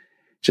just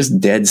just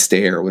dead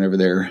stare whenever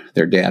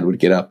their dad would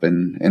get up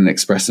and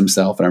express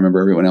himself. And I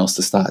remember everyone else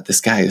just thought,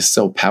 this guy is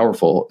so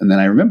powerful. And then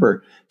I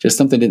remember just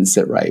something didn't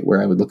sit right,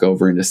 where I would look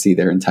over and to see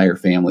their entire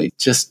family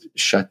just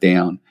shut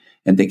down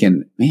and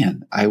thinking,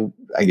 man,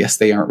 I guess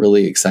they aren't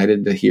really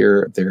excited to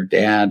hear their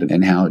dad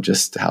and how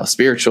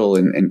spiritual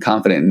and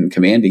confident and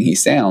commanding he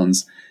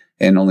sounds.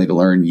 And only to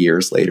learn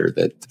years later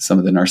that some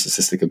of the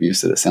narcissistic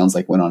abuse that it sounds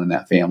like went on in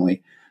that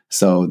family.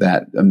 So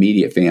that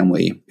immediate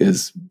family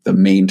is the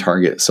main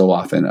target so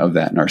often of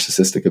that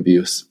narcissistic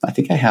abuse. I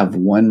think I have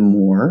one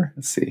more.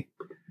 Let's see.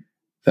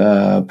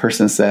 The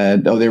person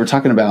said, they were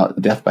talking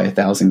about Death by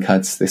 1,000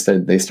 Cuts. They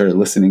started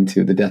listening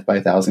to the Death by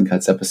 1,000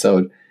 Cuts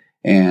episode.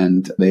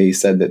 And they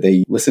said that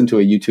they listened to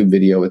a YouTube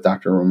video with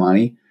Dr.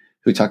 Romani,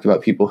 who talked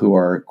about people who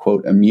are,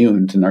 quote,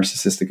 immune to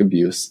narcissistic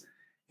abuse.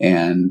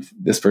 And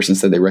this person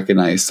said they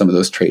recognized some of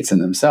those traits in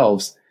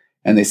themselves.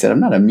 And they said, I'm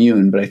not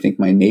immune, but I think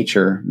my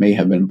nature may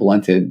have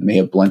blunted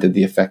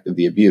the effect of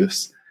the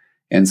abuse.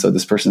 And so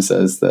this person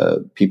says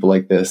the people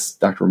like this,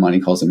 Dr. Romani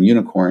calls them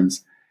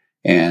unicorns.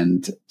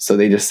 And so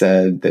they just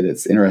said that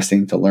it's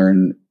interesting to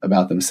learn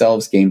about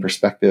themselves, gain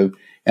perspective.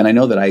 And I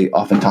know that I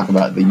often talk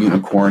about the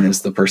unicorn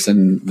as the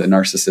person, the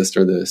narcissist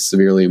or the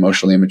severely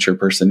emotionally immature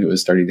person who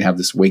is starting to have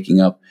this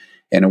waking up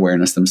and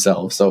awareness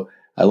themselves. So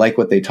I like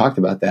what they talked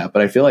about that.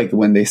 But I feel like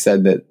when they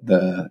said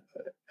that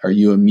are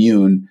you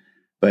immune?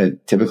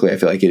 But typically I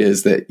feel like it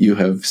is that you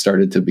have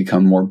started to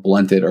become more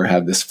blunted or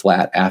have this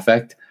flat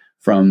affect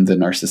from the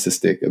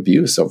narcissistic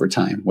abuse over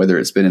time, whether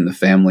it's been in the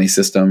family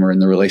system or in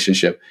the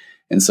relationship.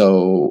 And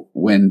so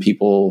when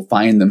people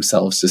find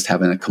themselves just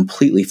having a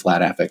completely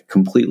flat affect,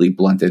 completely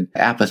blunted,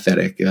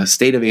 apathetic, a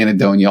state of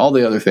anhedonia, all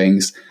the other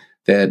things,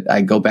 that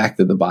I go back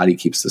to the body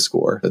keeps the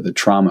score. That the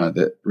trauma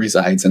that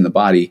resides in the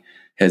body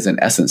has in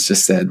essence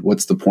just said,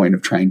 what's the point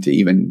of trying to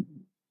even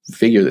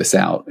figure this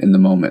out in the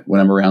moment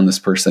when I'm around this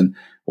person,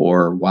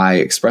 or why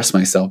express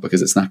myself,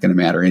 because it's not going to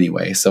matter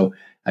anyway. So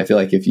I feel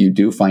like if you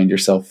do find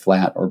yourself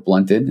flat or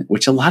blunted,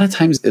 which a lot of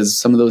times is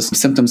some of those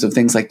symptoms of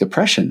things like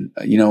depression,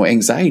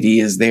 anxiety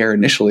is there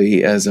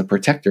initially as a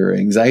protector.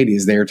 Anxiety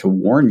is there to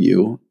warn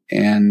you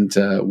and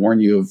warn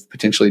you of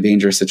potentially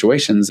dangerous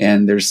situations.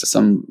 And there's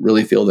some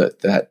really feel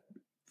that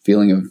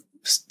feeling of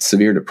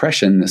severe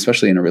depression,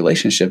 especially in a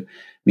relationship,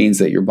 means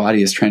that your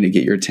body is trying to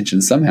get your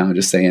attention somehow,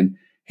 just saying,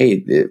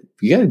 hey,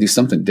 you got to do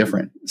something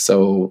different.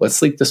 So let's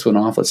sleep this one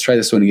off. Let's try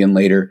this one again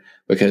later,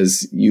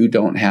 because you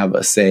don't have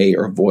a say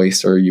or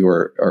voice, or you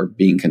are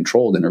being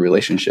controlled in a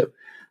relationship.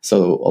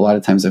 So a lot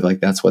of times I feel like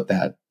that's what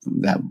that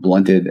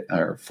blunted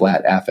or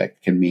flat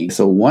affect can mean.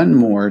 So one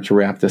more to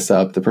wrap this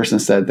up. The person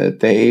said that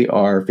they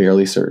are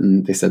fairly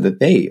certain. They said that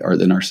they are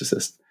the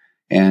narcissist,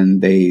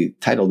 and they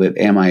titled it,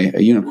 Am I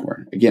a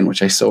Unicorn? Again,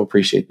 which I so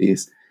appreciate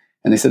these.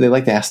 And they said they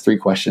like to ask 3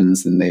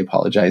 questions, and they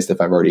apologized if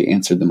I've already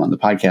answered them on the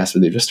podcast or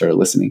they just started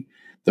listening.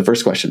 The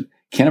first question,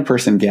 can a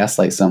person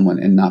gaslight someone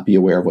and not be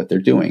aware of what they're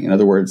doing? In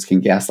other words,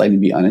 can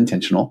gaslighting be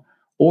unintentional,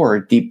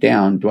 or deep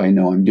down, do I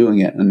know I'm doing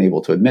it and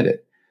unable to admit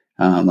it?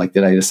 Like,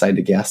 did I decide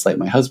to gaslight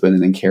my husband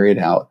and then carry it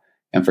out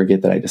and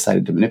forget that I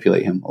decided to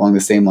manipulate him? Along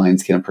the same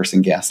lines, can a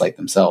person gaslight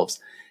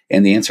themselves?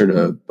 And the answer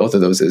to both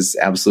of those is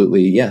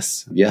absolutely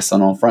yes. Yes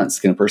on all fronts.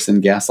 Can a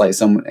person gaslight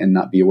someone and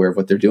not be aware of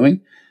what they're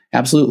doing?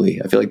 Absolutely.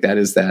 I feel like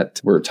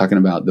that we're talking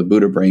about, the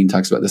Buddha brain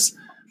talks about this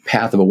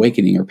path of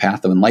awakening or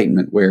path of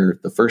enlightenment, where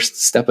the first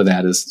step of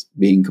that is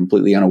being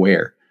completely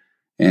unaware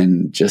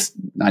and just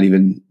not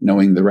even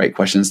knowing the right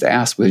questions to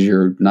ask, because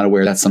you're not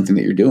aware that's something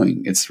that you're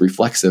doing. It's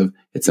reflexive.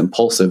 It's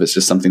impulsive. It's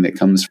just something that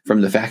comes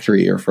from the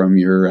factory or from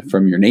your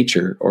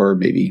nature, or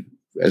maybe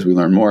as we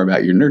learn more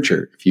about your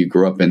nurture. If you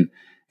grew up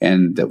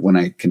and when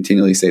I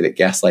continually say that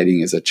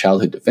gaslighting is a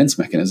childhood defense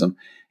mechanism,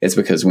 it's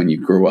because when you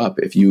grew up,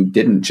 if you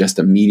didn't just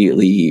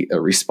immediately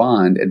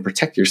respond and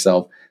protect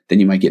yourself, then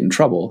you might get in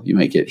trouble. You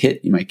might get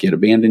hit. You might get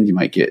abandoned. You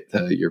might get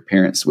your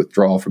parents'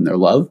 withdrawal from their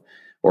love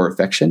or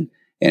affection.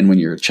 And when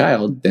you're a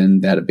child,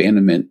 then that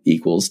abandonment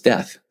equals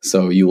death.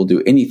 So you will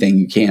do anything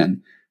you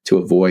can to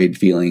avoid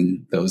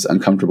feeling those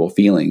uncomfortable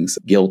feelings,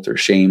 guilt or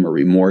shame or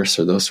remorse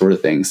or those sort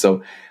of things.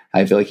 So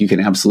I feel like you can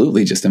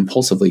absolutely just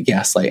impulsively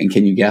gaslight. And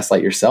can you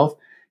gaslight yourself?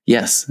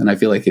 Yes. And I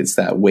feel like it's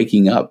that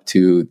waking up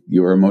to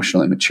your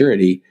emotional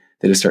immaturity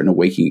that is starting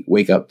to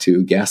wake up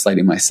to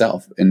gaslighting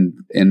myself. And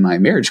in my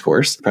marriage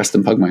course,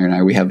 Preston Pugmire and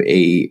I, we have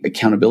a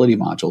accountability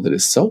module that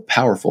is so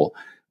powerful,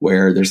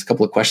 where there's a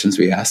couple of questions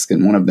we ask.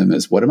 And one of them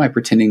is, what am I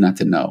pretending not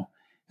to know?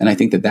 And I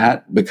think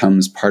that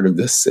becomes part of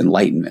this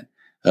enlightenment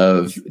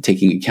of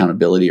taking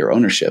accountability or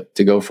ownership,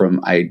 to go from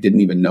I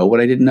didn't even know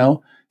what I didn't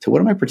know to what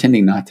am I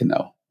pretending not to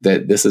know?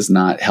 That this is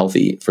not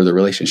healthy for the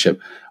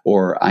relationship,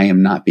 or I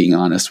am not being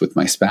honest with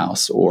my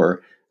spouse,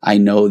 or I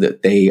know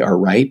that they are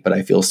right, but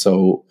I feel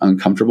so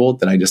uncomfortable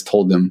that I just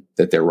told them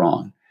that they're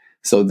wrong.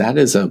 So that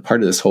is a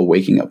part of this whole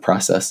waking up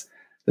process.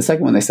 The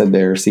second one, they said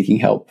they're seeking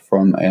help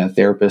from a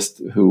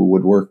therapist who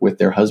would work with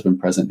their husband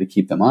present to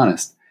keep them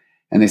honest.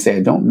 And they say,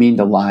 I don't mean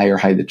to lie or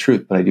hide the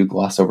truth, but I do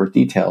gloss over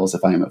details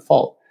if I am at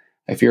fault.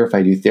 I fear if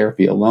I do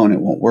therapy alone,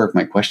 it won't work.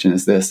 My question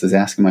is this, does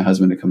asking my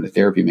husband to come to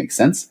therapy make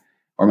sense?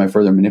 Or am I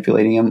further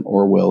manipulating him?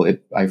 Or will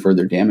I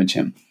further damage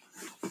him?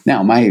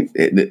 Now, I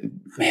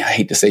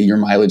hate to say your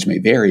mileage may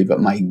vary, but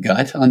my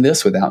gut on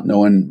this, without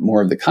knowing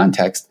more of the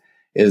context,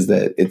 is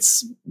that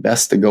it's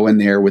best to go in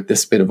there with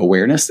this bit of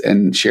awareness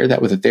and share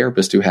that with a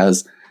therapist who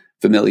has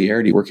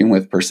familiarity working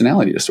with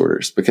personality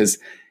disorders. Because,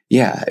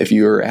 yeah, if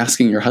you're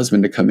asking your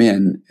husband to come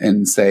in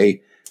and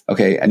say,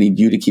 okay, I need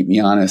you to keep me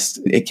honest,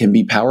 it can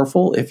be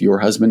powerful if your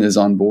husband is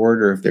on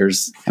board, or if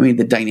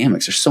the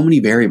dynamics, there's so many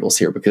variables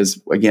here.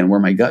 Because again, where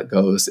my gut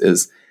goes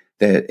is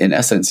that in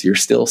essence, you're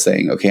still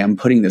saying, okay, I'm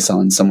putting this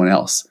on someone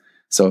else.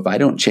 So if I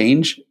don't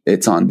change,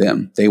 it's on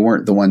them. They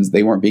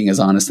weren't being as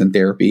honest in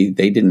therapy.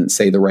 They didn't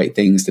say the right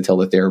things to tell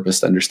the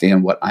therapist to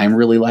understand what I'm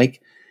really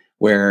like.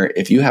 Where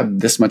if you have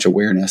this much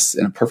awareness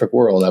in a perfect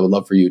world, I would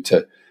love for you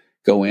to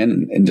go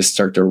in and just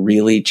start to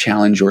really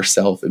challenge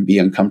yourself and be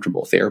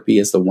uncomfortable. Therapy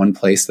is the one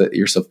place that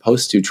you're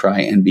supposed to try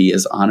and be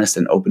as honest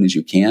and open as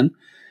you can.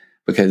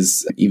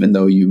 Because even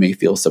though you may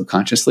feel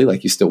subconsciously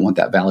like you still want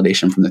that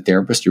validation from the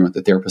therapist, you want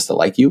the therapist to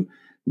like you,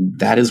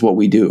 that is what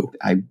we do.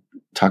 I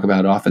talk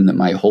about often that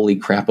my holy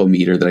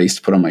crap-o-meter that I used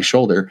to put on my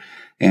shoulder,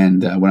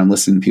 and when I'm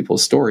listening to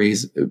people's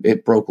stories,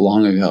 it broke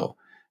long ago.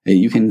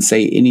 You can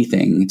say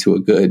anything to a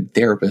good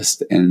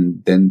therapist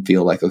and then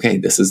feel like, okay,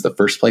 this is the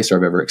first place where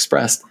I've ever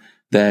expressed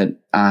that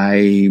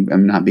I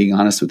am not being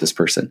honest with this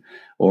person,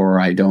 or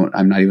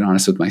I'm not even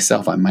honest with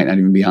myself. I might not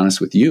even be honest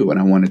with you. And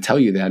I want to tell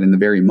you that in the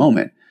very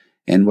moment.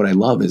 And what I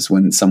love is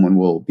when someone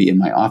will be in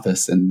my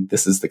office, and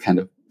this is the kind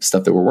of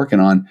stuff that we're working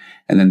on.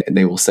 And then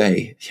they will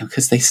say,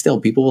 because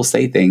people will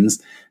say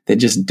things that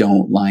just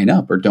don't line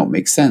up or don't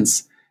make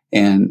sense.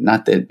 And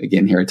not that,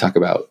 again, here I talk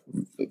about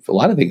a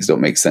lot of things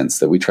don't make sense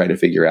that we try to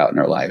figure out in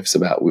our lives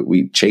about,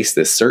 we chase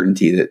this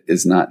certainty that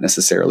is not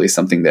necessarily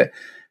something that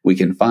we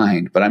can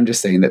find. But I'm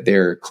just saying that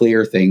there are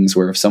clear things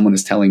where if someone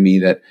is telling me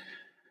that,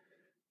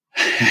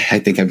 I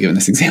think I've given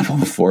this example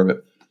before,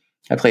 but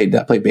I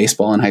played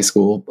baseball in high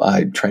school.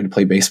 I tried to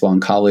play baseball in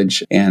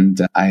college, and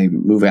I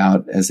move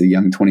out as a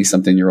young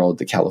 20-something-year-old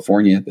to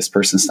California. This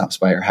person stops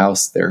by our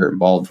house. They're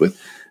involved with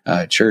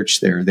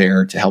church. They're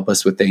there to help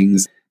us with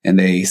things. And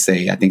they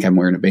say, I think I'm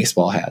wearing a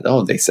baseball hat.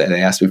 Oh, they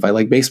asked me if I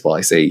like baseball.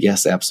 I say,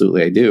 yes,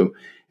 absolutely, I do.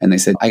 And they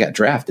said, I got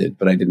drafted,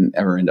 but I didn't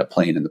ever end up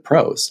playing in the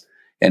pros.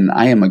 And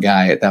I am a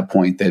guy at that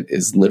point that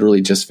is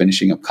literally just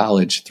finishing up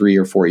college 3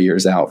 or 4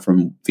 years out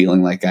from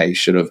feeling like I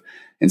should have,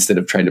 instead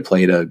of trying to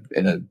play at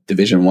a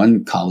Division I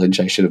college,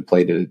 I should have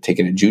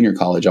taken a junior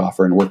college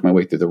offer and worked my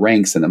way through the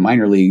ranks in the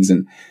minor leagues.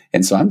 And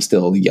so I'm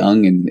still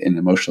young and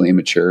emotionally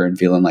immature and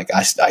feeling like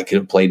I could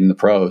have played in the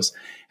pros.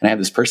 And I have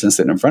this person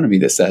sitting in front of me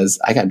that says,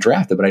 I got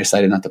drafted, but I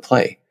decided not to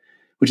play,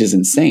 which is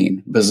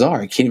insane,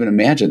 bizarre. I can't even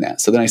imagine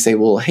that. So then I say,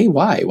 well, hey,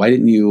 why? Why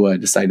didn't you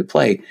decide to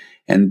play?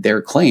 And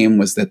their claim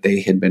was that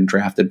they had been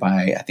drafted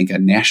by, I think, a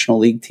National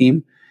League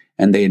team.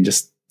 And they had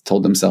just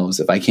told themselves,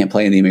 if I can't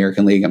play in the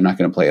American League, I'm not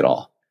going to play at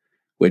all.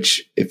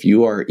 Which, if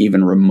you are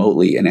even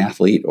remotely an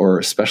athlete, or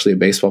especially a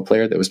baseball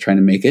player that was trying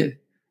to make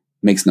it,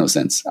 makes no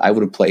sense. I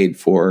would have played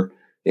for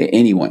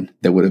anyone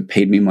that would have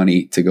paid me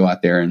money to go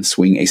out there and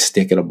swing a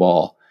stick at a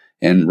ball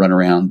and run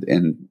around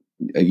in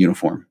a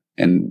uniform.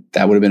 And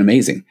that would have been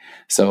amazing.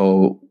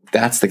 So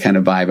that's the kind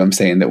of vibe I'm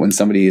saying, that when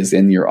somebody is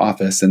in your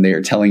office and they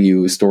are telling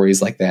you stories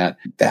like that,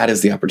 that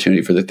is the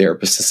opportunity for the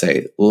therapist to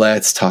say,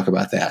 let's talk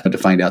about that, to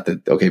find out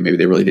that, okay, maybe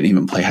they really didn't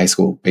even play high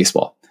school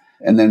baseball.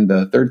 And then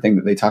the third thing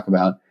that they talk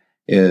about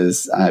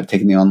is, I've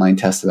taken the online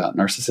test about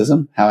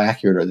narcissism. How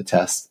accurate are the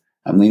tests?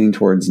 I'm leaning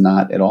towards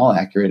not at all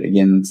accurate.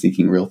 Again,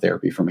 seeking real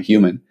therapy from a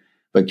human,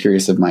 but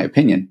curious of my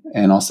opinion.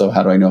 And also,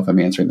 how do I know if I'm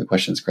answering the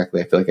questions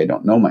correctly? I feel like I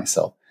don't know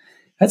myself.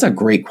 That's a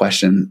great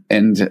question.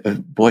 And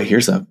boy,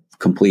 here's a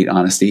complete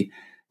honesty.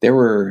 It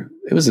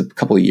was a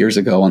couple of years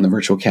ago on the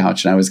virtual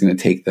couch, and I was going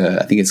to take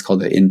I think it's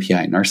called the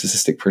NPI,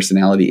 Narcissistic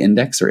Personality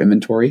Index or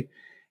Inventory.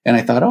 And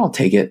I thought, I'll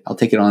take it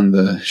on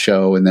the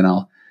show, and then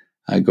I'll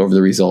go over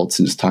the results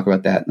and just talk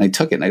about that. And I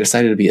took it, and I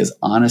decided to be as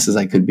honest as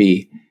I could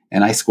be.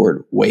 And I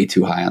scored way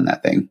too high on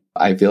that thing.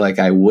 I feel like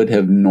I would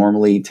have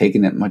normally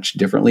taken it much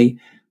differently,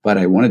 but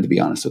I wanted to be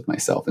honest with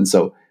myself. And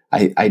so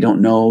I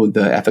don't know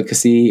the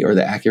efficacy or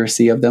the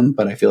accuracy of them,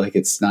 but I feel like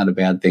it's not a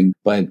bad thing.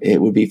 But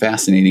it would be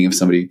fascinating if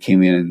somebody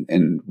came in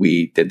and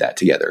we did that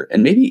together.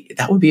 And maybe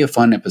that would be a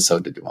fun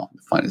episode to do. Well,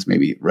 fun is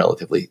maybe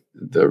relatively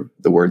the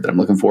word that I'm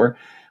looking for.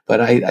 But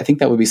I think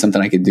that would be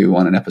something I could do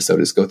on an episode,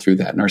 is go through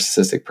that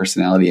narcissistic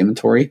personality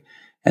inventory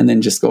and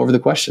then just go over the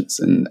questions.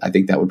 And I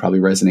think that would probably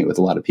resonate with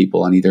a lot of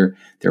people on either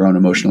their own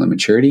emotional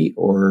immaturity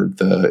or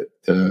the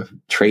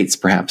traits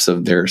perhaps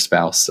of their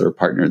spouse or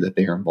partner that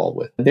they are involved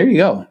with. There you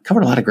go.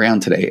 Covered a lot of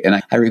ground today.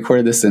 And I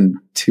recorded this in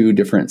 2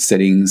 different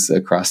sittings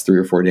across 3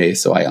 or 4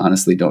 days. So I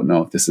honestly don't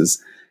know if this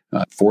is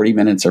 40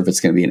 minutes or if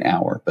it's going to be an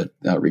hour. But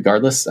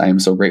regardless, I am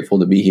so grateful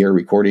to be here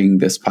recording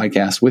this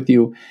podcast with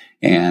you.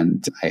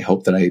 And I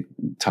hope that I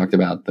talked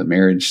about the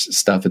marriage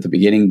stuff at the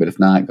beginning. But if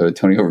not, go to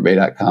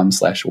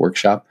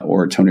tonyoverbay.com/workshop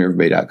or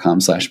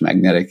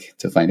tonyoverbay.com/magnetic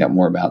to find out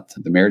more about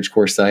the marriage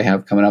course that I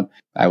have coming up.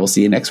 I will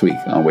see you next week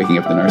on Waking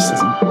Up to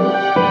Narcissism.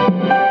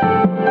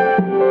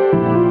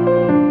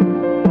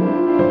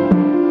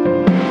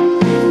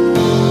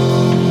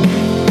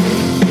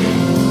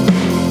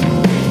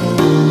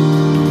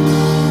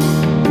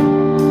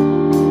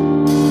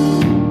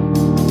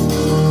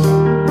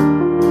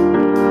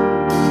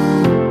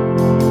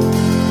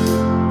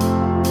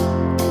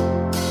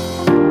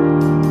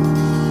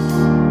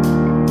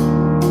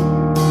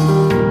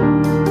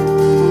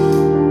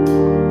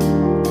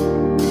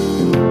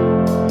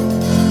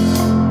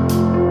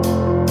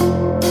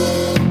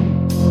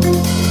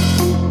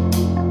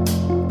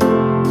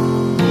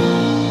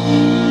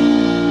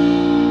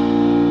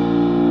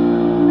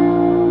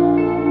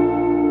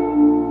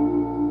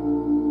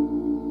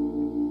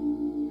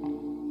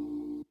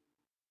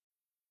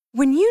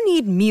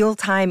 need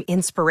mealtime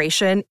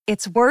inspiration,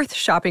 it's worth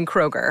shopping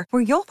Kroger,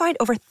 where you'll find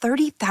over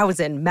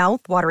 30,000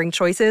 mouth-watering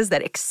choices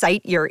that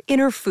excite your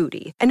inner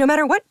foodie. And no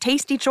matter what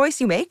tasty choice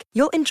you make,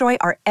 you'll enjoy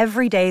our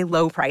everyday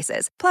low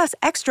prices, plus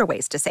extra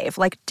ways to save,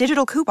 like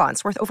digital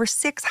coupons worth over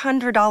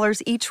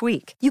 $600 each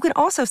week. You can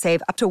also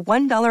save up to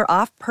 $1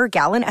 off per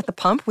gallon at the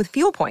pump with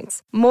fuel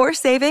points. More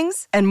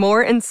savings and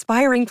more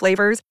inspiring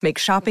flavors make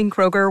shopping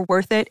Kroger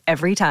worth it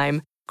every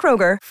time.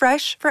 Kroger,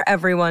 fresh for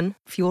everyone.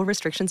 Fuel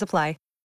restrictions apply.